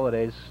over the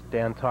holidays,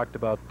 Dan talked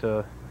about,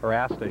 or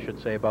asked, I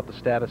should say, about the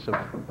status of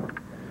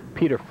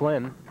Peter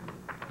Flynn.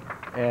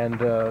 And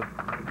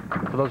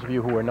for those of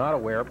you who are not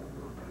aware,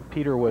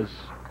 Peter was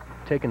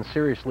taken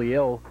seriously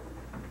ill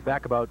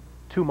back about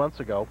 2 months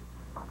ago.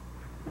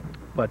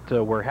 But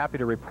we're happy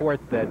to report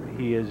that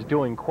he is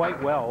doing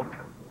quite well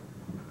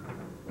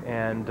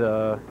and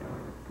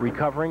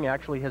recovering.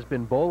 Actually has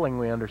been bowling,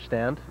 we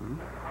understand.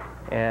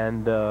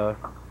 And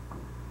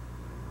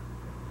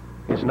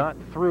is not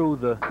through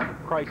the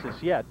crisis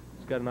yet.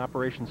 He's got an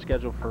operation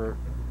scheduled for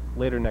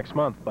later next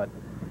month, but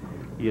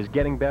he is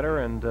getting better,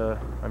 and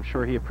I'm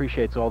sure he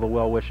appreciates all the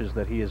well wishes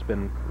that he has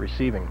been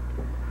receiving.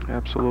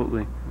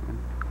 Absolutely.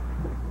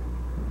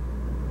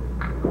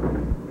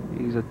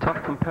 He's a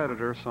tough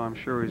competitor, so I'm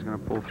sure he's going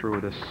to pull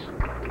through with this.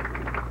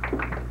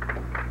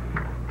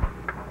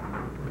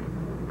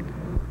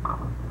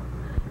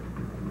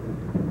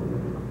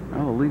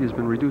 Well, the lead has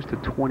been reduced to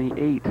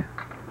 28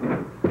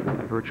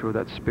 by virtue of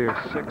that spare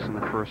 6 in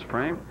the first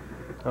frame.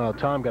 Oh,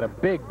 Tom got a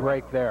big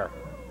break there.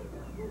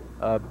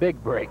 A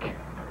big break.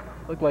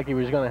 Looked like he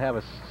was going to have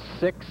a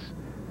 6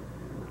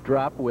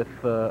 drop with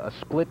a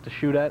split to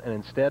shoot at, and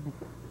instead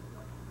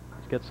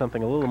let's get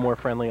something a little more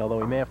friendly, although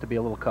he may have to be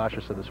a little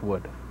cautious of this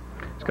wood.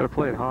 He's got to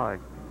play it high.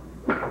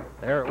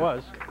 There it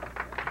was.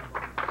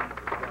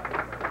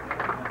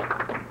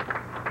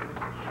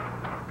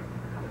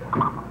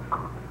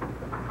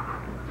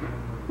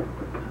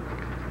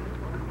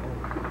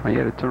 I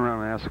had to turn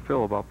around and ask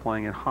Phil about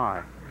playing it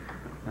high.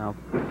 Now,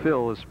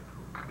 Phil has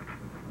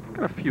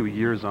got a few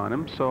years on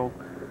him, so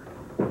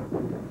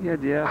he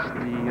had to ask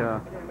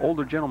the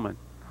older gentleman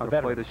how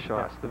to play the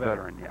shots. Yes, the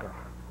veteran, yeah.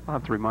 I'll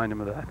have to remind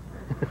him of that.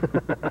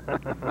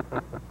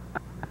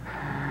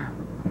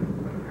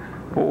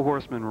 4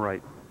 horsemen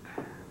right.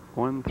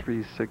 1,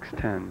 3, 6,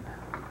 10.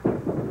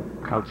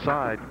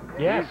 Outside.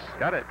 Yes.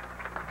 Got it.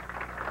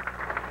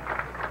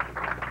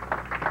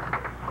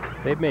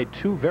 They've made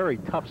 2 very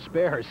tough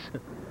spares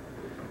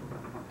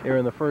here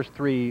in the first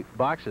 3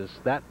 boxes.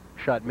 That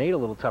shot made a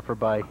little tougher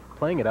by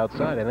playing it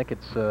outside. I think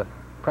it's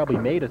probably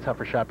made a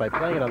tougher shot by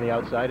playing it on the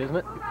outside, isn't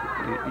it?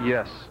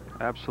 Yes,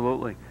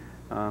 absolutely.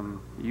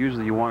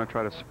 Usually you want to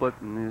try to split,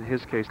 in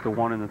his case, the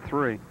 1 and the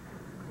 3.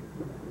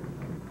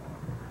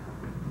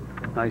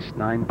 Nice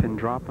 9-pin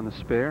drop on the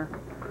spare.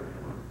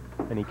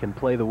 And he can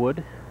play the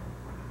wood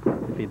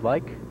if he'd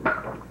like.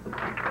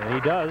 And he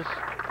does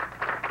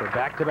for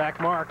back-to-back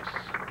marks.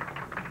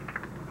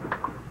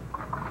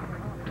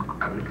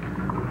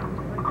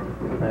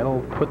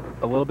 That'll put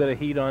a little bit of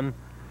heat on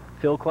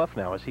Phil Clough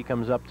now as he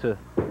comes up to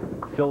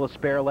fill the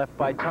spare left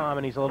by Tom,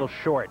 and he's a little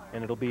short,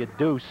 and it'll be a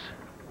deuce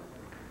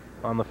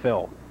on the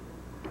fill.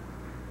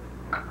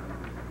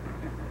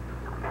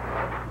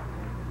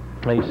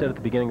 Now, you said at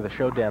the beginning of the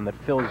show, Dan, that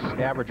Phil's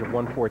average of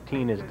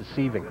 114 is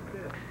deceiving.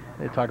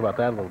 They talk about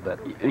that a little bit.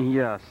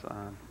 Yes.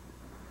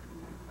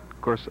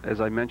 Of course, as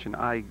I mentioned,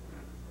 I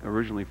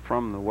originally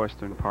from the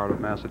western part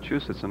of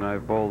Massachusetts, and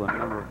I've bowled a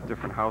number of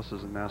different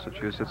houses in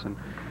Massachusetts, and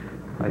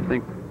I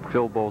think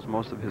Phil bowls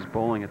most of his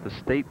bowling at the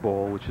State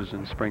Bowl, which is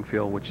in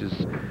Springfield, which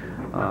is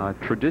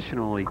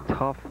traditionally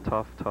tough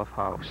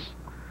house.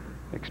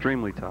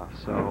 Extremely tough.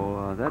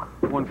 So that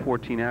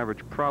 114 average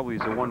probably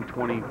is a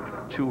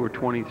 122 or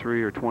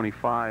 23 or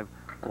 25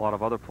 a lot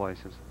of other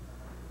places.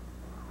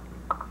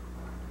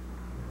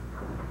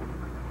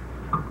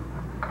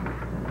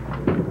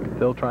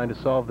 Phil trying to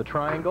solve the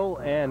triangle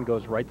and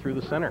goes right through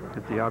the center.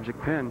 Hit the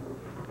object pin.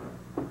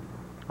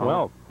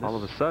 Well, all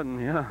of a sudden,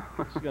 yeah.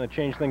 It's going to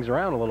change things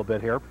around a little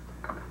bit here.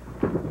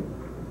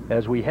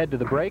 As we head to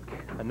the break,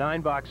 a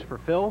 9-box for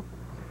Phil.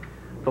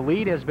 The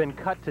lead has been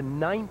cut to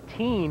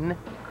 19.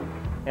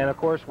 And of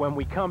course, when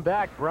we come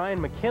back, Brian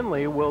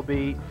McKinley will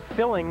be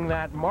filling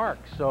that mark.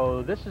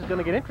 So this is going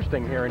to get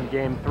interesting here in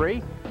Game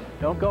 3.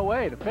 Don't go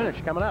away. The finish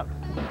coming up.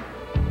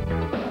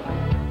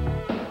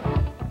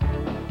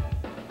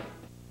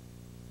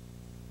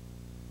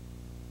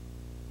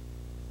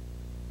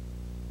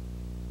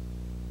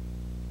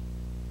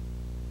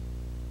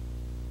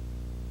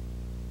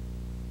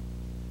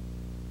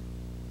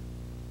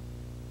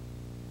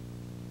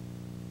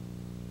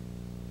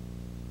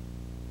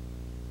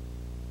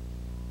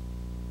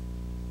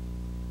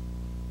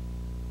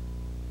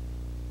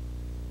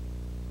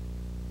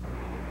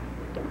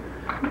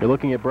 You're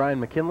looking at Brian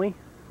McKinley,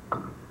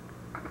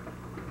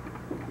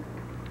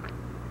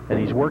 and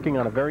he's working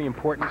on a very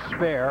important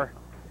spare.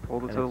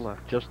 Hold it to the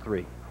left. Just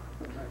 3.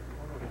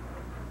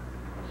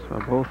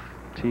 So both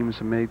teams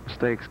have made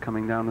mistakes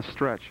coming down the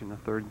stretch in the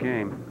third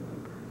game.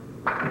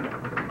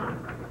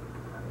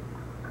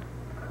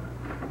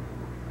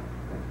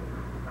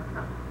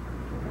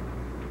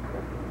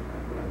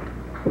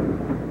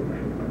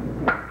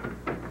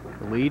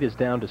 The lead is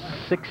down to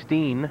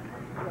 16.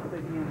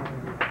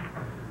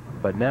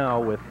 But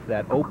now, with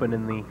that open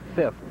in the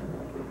 5th,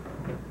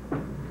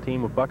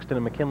 team of Buxton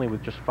and McKinley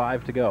with just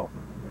 5 to go.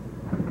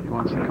 He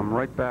wants to come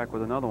right back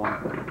with another one.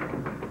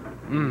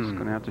 He's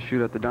going to have to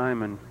shoot at the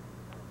diamond.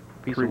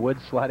 Piece of wood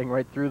sliding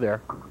right through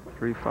there.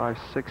 3, 5,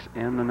 6,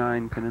 and the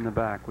 9 pin in the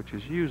back, which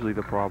is usually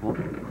the problem.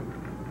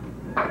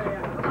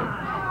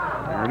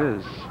 There it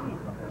is.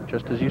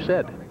 Just as you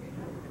said.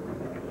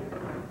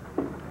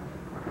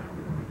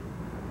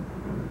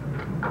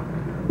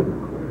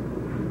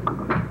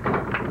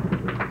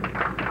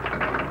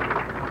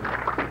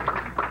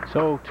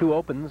 So 2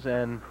 opens,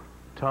 and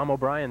Tom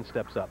O'Brien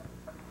steps up.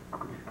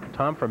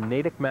 Tom from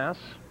Natick, Mass.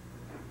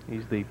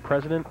 He's the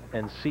president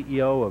and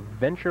CEO of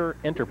Venture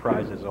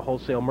Enterprises, a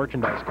wholesale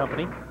merchandise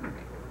company.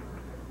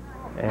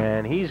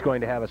 And he's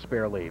going to have a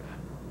spare leave.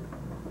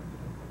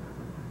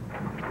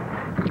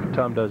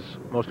 Tom does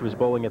most of his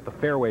bowling at the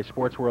Fairway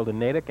Sports World in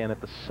Natick and at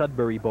the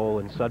Sudbury Bowl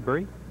in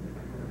Sudbury.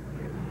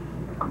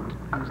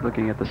 He's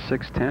looking at the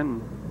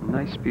 610.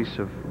 Nice piece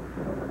of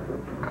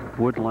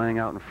wood laying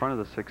out in front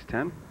of the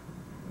 610.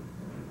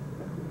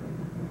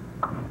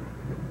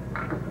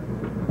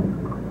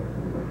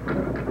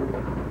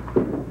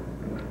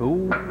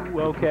 Ooh,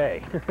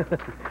 okay.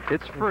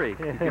 It's free.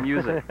 You can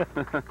use it.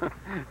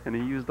 And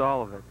he used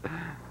all of it.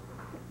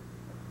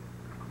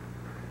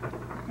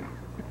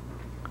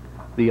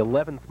 The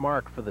 11th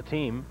mark for the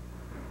team.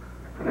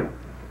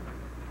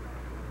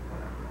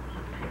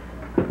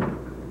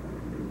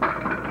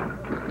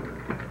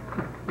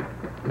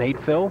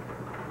 Nate Phil.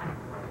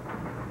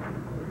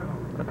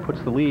 That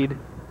puts the lead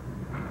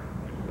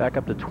back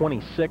up to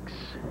 26.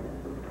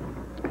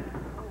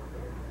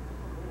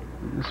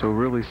 So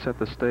really set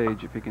the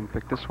stage if he can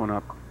pick this one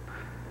up.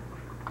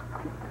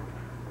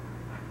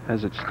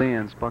 As it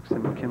stands, Buxton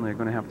and McKinley are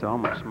going to have to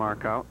almost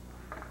mark out,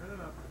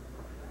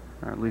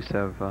 or at least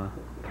have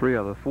 3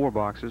 out of the 4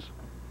 boxes.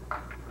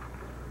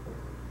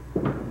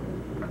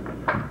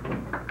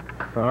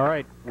 All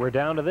right, we're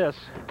down to this.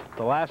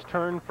 The last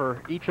turn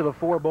for each of the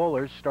 4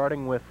 bowlers,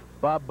 starting with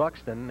Bob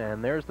Buxton,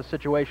 and there's the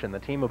situation. The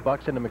team of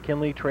Buxton and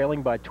McKinley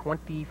trailing by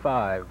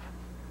 25.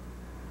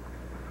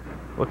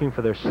 Looking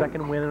for their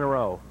 2nd win in a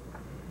row.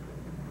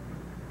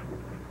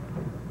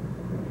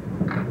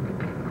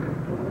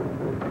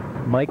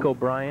 Mike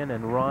O'Brien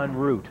and Ron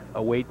Root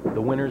await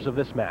the winners of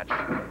this match.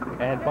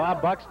 And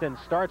Bob Buxton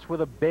starts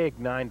with a big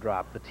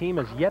 9-drop. The team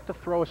has yet to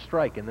throw a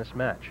strike in this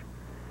match.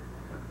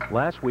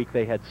 Last week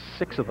they had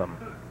 6 of them.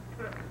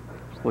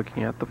 Just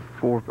looking at the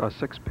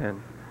 6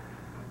 pin.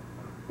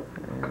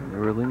 And it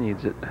really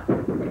needs it.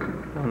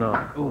 Oh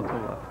no. Ooh, to the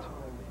left.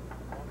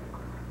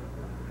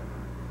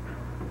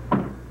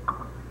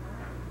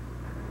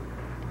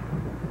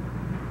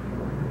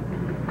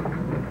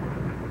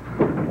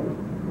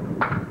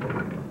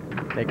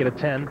 Make it a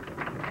 10.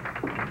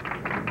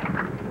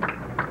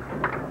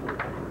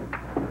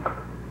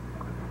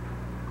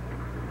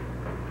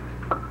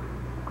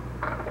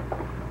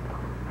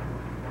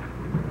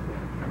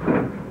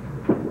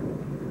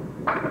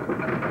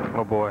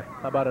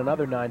 How about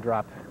another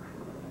 9-drop?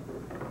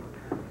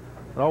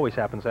 It always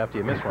happens after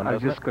you miss one, I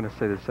doesn't was just going to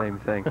say the same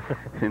thing.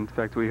 In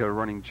fact, we had a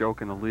running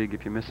joke in the league.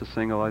 If you miss a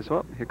single, I said,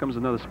 well, here comes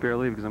another spare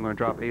lead because I'm going to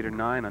drop 8 or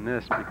 9 on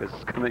this because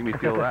it's going to make me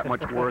feel that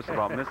much worse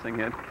about missing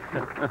it.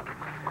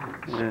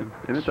 and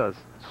it does.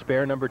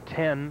 Spare number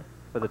 10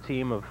 for the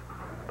team of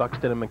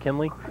Buxton and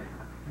McKinley.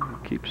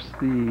 Keeps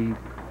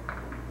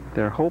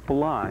their hope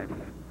alive.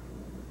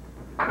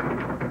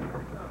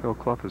 Phil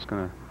Clough is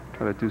going to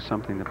try to do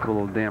something to put a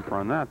little damper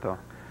on that, though.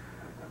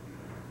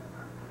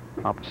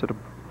 Opposite of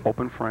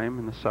open frame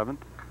in the 7th.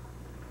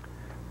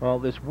 Well,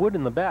 this wood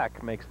in the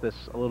back makes this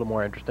a little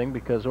more interesting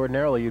because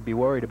ordinarily you'd be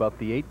worried about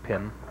the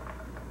 8-pin.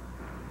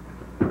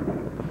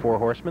 The 4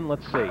 horsemen,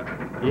 let's see.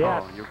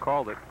 Yes. Oh, you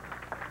called it.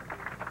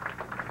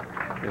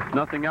 If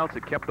nothing else,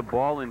 it kept the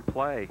ball in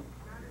play.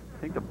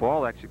 I think the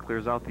ball actually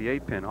clears out the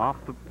 8-pin off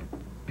the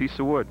piece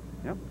of wood.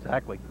 Yep.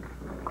 Exactly.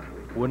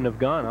 Wouldn't have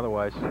gone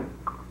otherwise.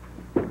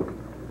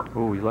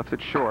 Oh, he left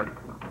it short.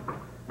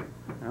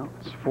 Well,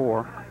 it's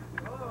 4.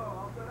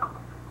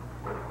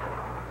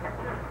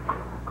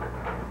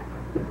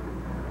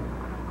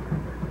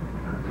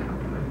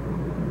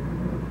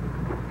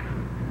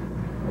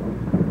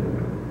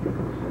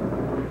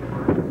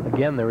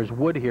 Again, there is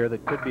wood here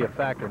that could be a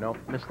factor. No,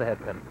 missed the head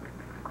pin.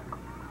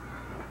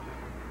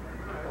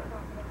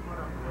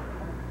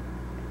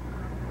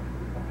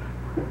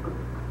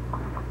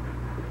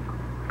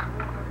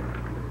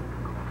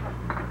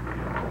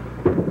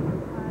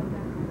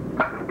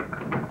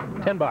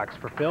 $10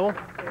 for Phil.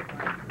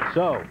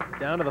 So,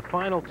 down to the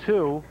final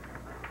 2.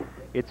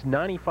 It's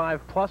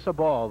 95 plus a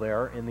ball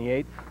there in the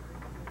 8th.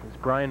 As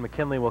Brian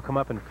McKinley will come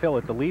up and fill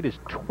it. The lead is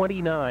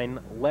 29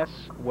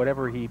 less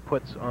whatever he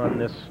puts on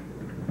this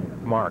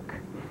mark.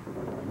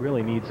 He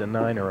really needs a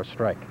 9 or a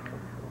strike.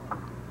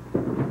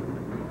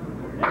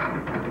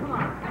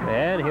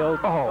 And he'll...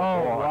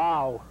 Oh,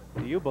 wow.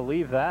 Do you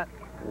believe that?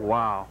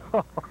 Wow.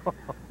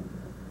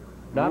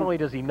 Not only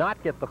does he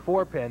not get the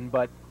 4-pin,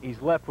 but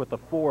he's left with the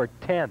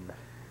 4-10.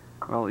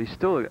 Well, he's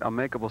still a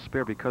makeable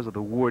spare because of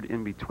the wood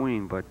in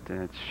between, but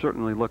it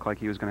certainly looked like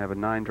he was going to have a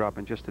 9-drop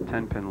and just a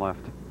 10-pin left.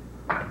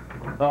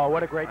 Oh,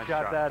 what a great Nice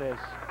shot that is.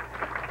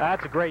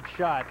 That's a great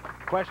shot.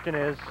 Question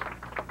is,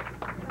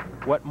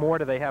 what more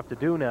do they have to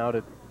do now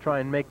to try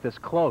and make this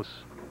close?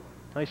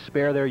 Nice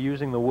spare there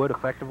using the wood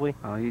effectively.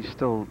 He's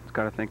still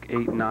got to think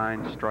 8,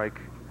 9, strike.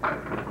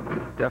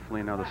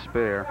 Definitely another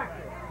spare.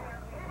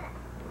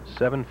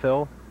 7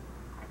 Phil.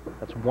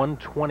 That's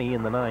 120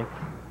 in the 9th.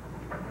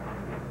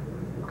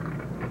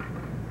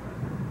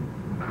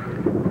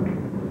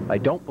 I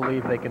don't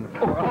believe they can...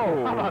 Oh,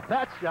 how about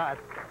that shot?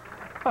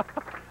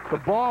 The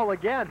ball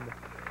again.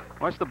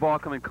 Watch the ball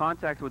come in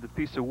contact with the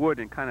piece of wood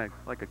and kind of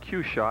like a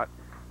cue shot.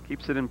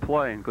 Keeps it in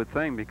play, and good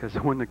thing because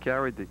it wouldn't have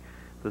carried the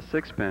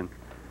 6-pin.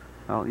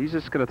 Well, he's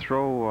just going to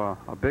throw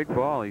a big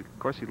ball. Of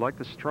course, he'd like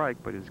to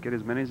strike, but he's get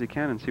as many as he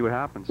can and see what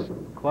happens.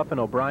 Clough and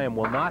O'Brien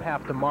will not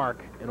have to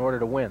mark in order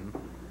to win.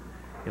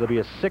 It'll be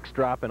a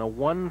 6-drop and a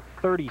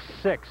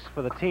 136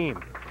 for the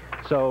team.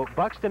 So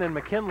Buxton and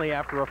McKinley,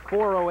 after a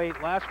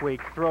 408 last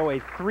week, throw a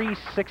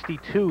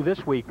 362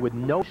 this week with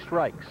no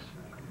strikes.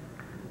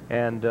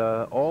 And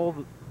all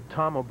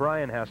Tom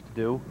O'Brien has to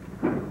do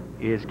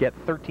is get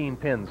 13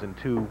 pins in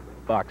 2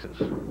 boxes.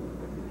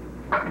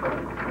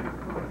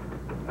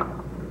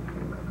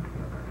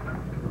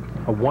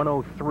 A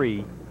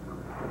 103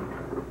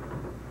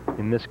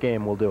 in this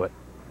game will do it.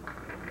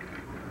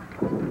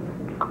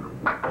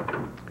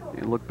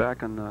 You look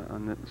back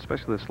on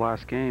especially this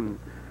last game,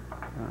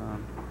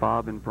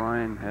 Bob and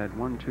Brian had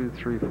 1, 2,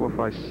 3, 4,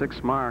 5,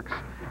 6 marks,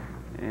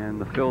 and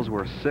the Phils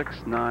were 6,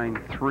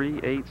 9, 3,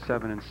 8,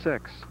 7, and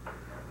 6.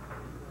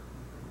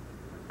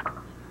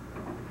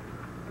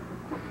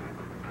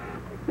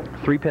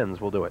 Three pins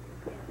will do it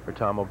for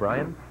Tom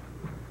O'Brien.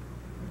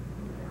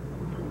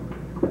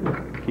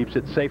 Keeps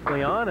it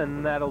safely on,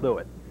 and that'll do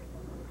it.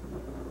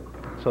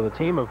 So the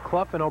team of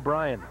Clough and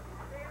O'Brien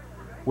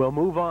will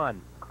move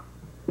on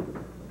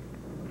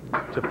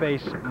to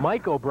face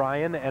Mike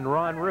O'Brien and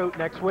Ron Root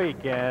next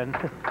week. And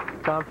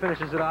Tom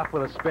finishes it off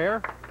with a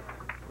spare.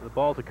 The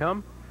ball to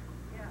come.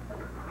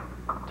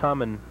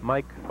 Tom and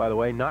Mike, by the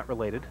way, not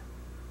related.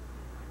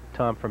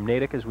 Tom from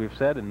Natick, as we've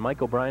said, and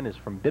Mike O'Brien is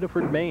from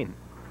Biddeford, Maine.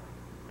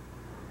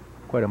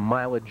 Quite a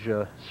mileage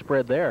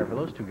spread there for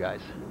those two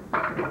guys.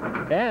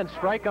 And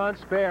strike on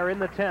spare in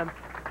the 10th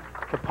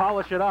to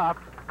polish it off.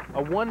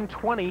 A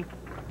 120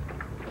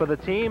 for the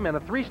team and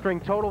a 3-string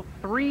total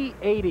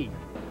 380.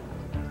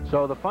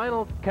 So the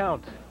final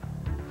count,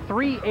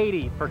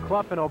 380 for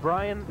Clough and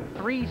O'Brien,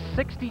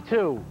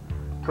 362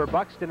 for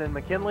Buxton and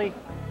McKinley,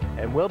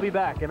 and we'll be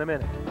back in a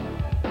minute.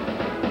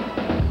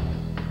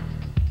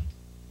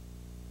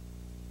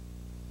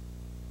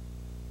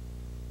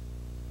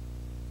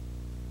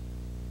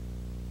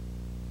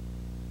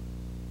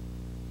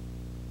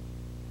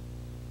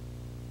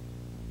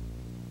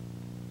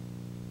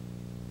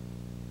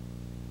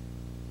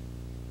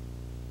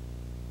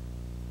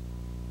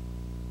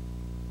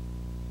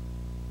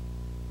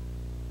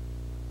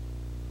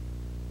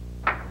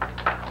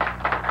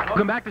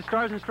 Welcome back to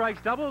Stars and Strikes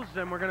Doubles,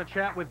 and we're going to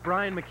chat with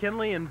Brian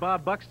McKinley and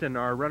Bob Buxton,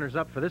 our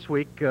runners-up for this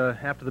week.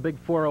 After the big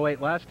 408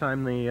 last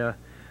time, the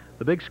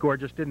big score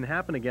just didn't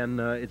happen again.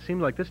 It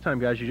seemed like this time,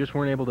 guys, you just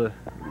weren't able to...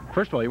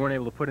 First of all, you weren't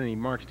able to put any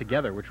marks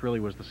together, which really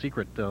was the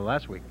secret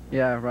last week.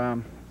 Yeah,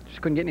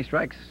 just couldn't get any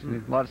strikes.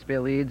 A lot of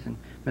spare leads and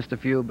missed a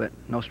few, but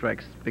no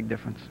strikes. Big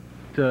difference.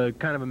 It's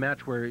kind of a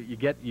match where you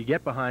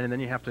get behind and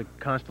then you have to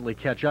constantly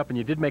catch up, and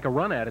you did make a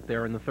run at it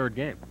there in the third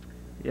game.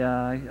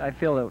 Yeah, I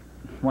feel that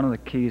one of the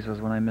keys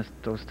was when I missed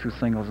those 2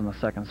 singles in the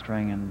second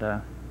string,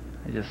 and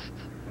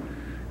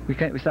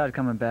we started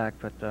coming back,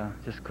 but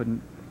just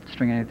couldn't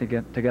string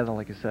anything together,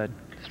 like you said.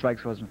 The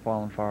strikes wasn't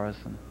falling for us.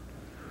 And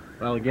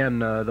well, again,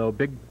 though,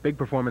 big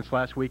performance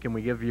last week, and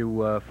we give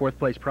you fourth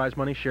place prize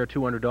money, share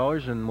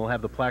 $200, and we'll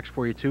have the plaques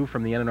for you too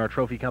from the NNR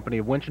Trophy Company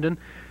of Winchendon.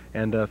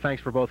 And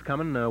thanks for both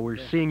coming. We're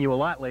seeing you a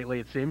lot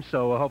lately, it seems,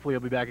 so hopefully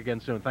you'll be back again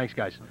soon. Thanks,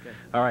 guys. Okay.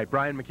 All right,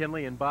 Brian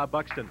McKinley and Bob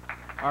Buxton,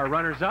 our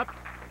runners-up.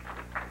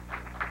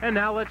 And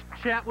now let's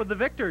chat with the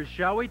victors,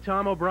 shall we?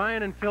 Tom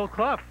O'Brien and Phil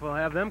Clough. We'll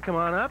have them come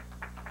on up.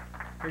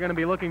 They're going to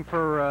be looking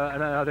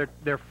for,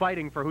 they're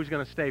fighting for who's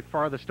going to stay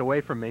farthest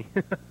away from me.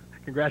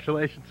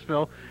 Congratulations,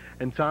 Phil.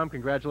 And Tom,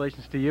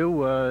 congratulations to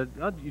you.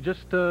 You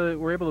just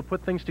were able to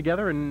put things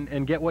together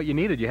and get what you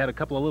needed. You had a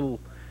couple of little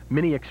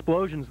mini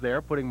explosions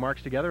there, putting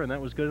marks together, and that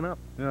was good enough.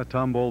 Yeah,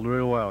 Tom bowled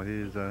real well.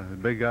 He's a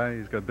big guy.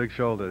 He's got big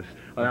shoulders.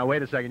 Oh, now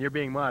wait a second. You're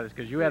being modest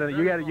because you had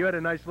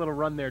a nice little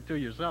run there too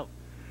yourself.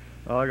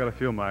 Oh, I got a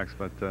few marks,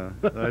 but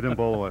I didn't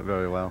bowl it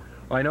very well.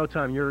 Well, I know,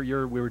 Tom. We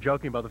were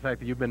joking about the fact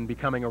that you've been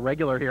becoming a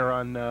regular here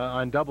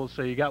on doubles.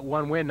 So you got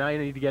 1 win. Now you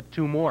need to get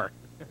 2 more.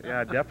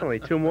 Yeah, definitely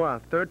 2 more.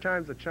 Third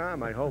time's a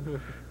charm, I hope.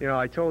 You know,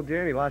 I told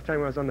Danny last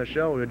time I was on the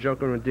show, we were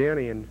joking with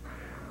Danny, and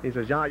he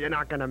says, "Yeah, you're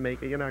not going to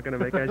make it. You're not going to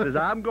make it." I says,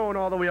 "I'm going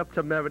all the way up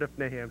to Meredith,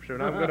 New Hampshire,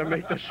 and I'm going to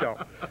make the show.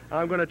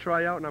 I'm going to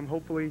try out, and I'm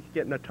hopefully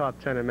getting the top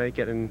 10 and make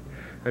it." And,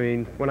 I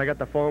mean, when I got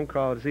the phone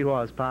call to see who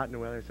I was partnering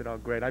with, I said, "Oh,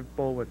 great. I've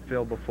bowled with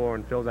Phil before,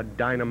 and Phil's a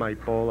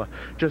dynamite bowler."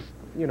 Just,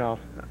 you know,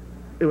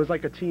 it was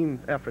like a team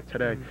effort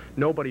today.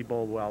 Nobody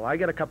bowled well. I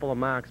got a couple of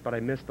marks, but I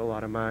missed a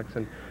lot of marks.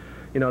 And,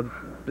 you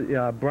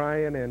know,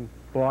 Brian and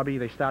Bobby,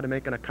 they started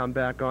making a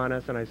comeback on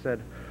us, and I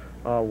said,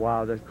 "Oh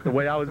wow, the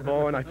way I was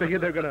bowling, I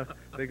figured they're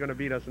gonna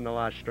beat us in the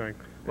last string."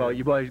 Well,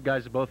 you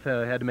guys both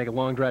had to make a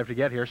long drive to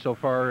get here. So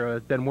far,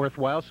 it's been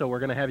worthwhile. So we're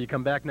going to have you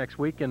come back next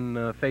week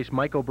and face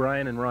Mike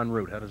O'Brien and Ron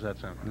Root. How does that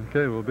sound?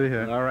 Okay, we'll be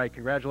here. All right,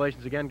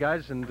 congratulations again,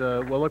 guys, and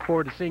we'll look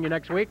forward to seeing you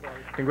next week.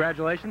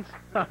 Congratulations.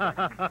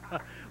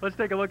 Let's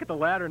take a look at the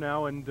ladder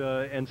now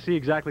and see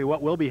exactly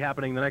what will be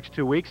happening the next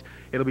 2 weeks.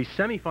 It'll be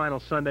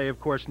semifinal Sunday,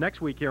 of course,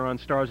 next week here on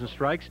Stars and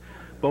Strikes,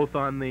 both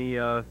on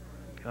the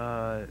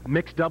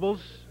mixed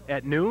doubles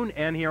at noon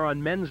and here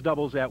on men's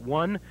doubles at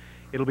 1.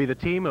 It'll be the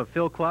team of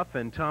Phil Clough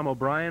and Tom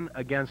O'Brien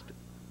against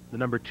the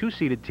number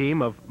 2-seeded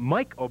team of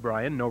Mike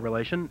O'Brien, no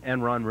relation,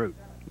 and Ron Root.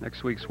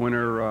 Next week's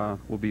winner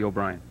will be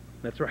O'Brien.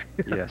 That's right.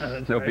 Yes,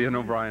 there'll be an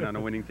O'Brien on a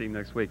winning team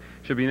next week.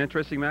 Should be an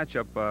interesting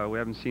matchup. We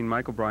haven't seen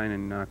Mike O'Brien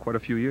in quite a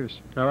few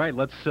years. All right,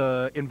 let's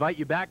invite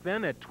you back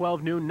then at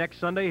 12 noon next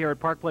Sunday here at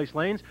Park Place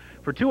Lanes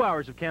for 2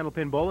 hours of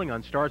Candlepin bowling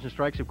on Stars and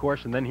Strikes, of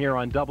course, and then here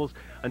on doubles.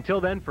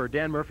 Until then, for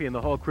Dan Murphy and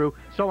the whole crew,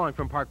 so long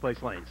from Park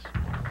Place Lanes.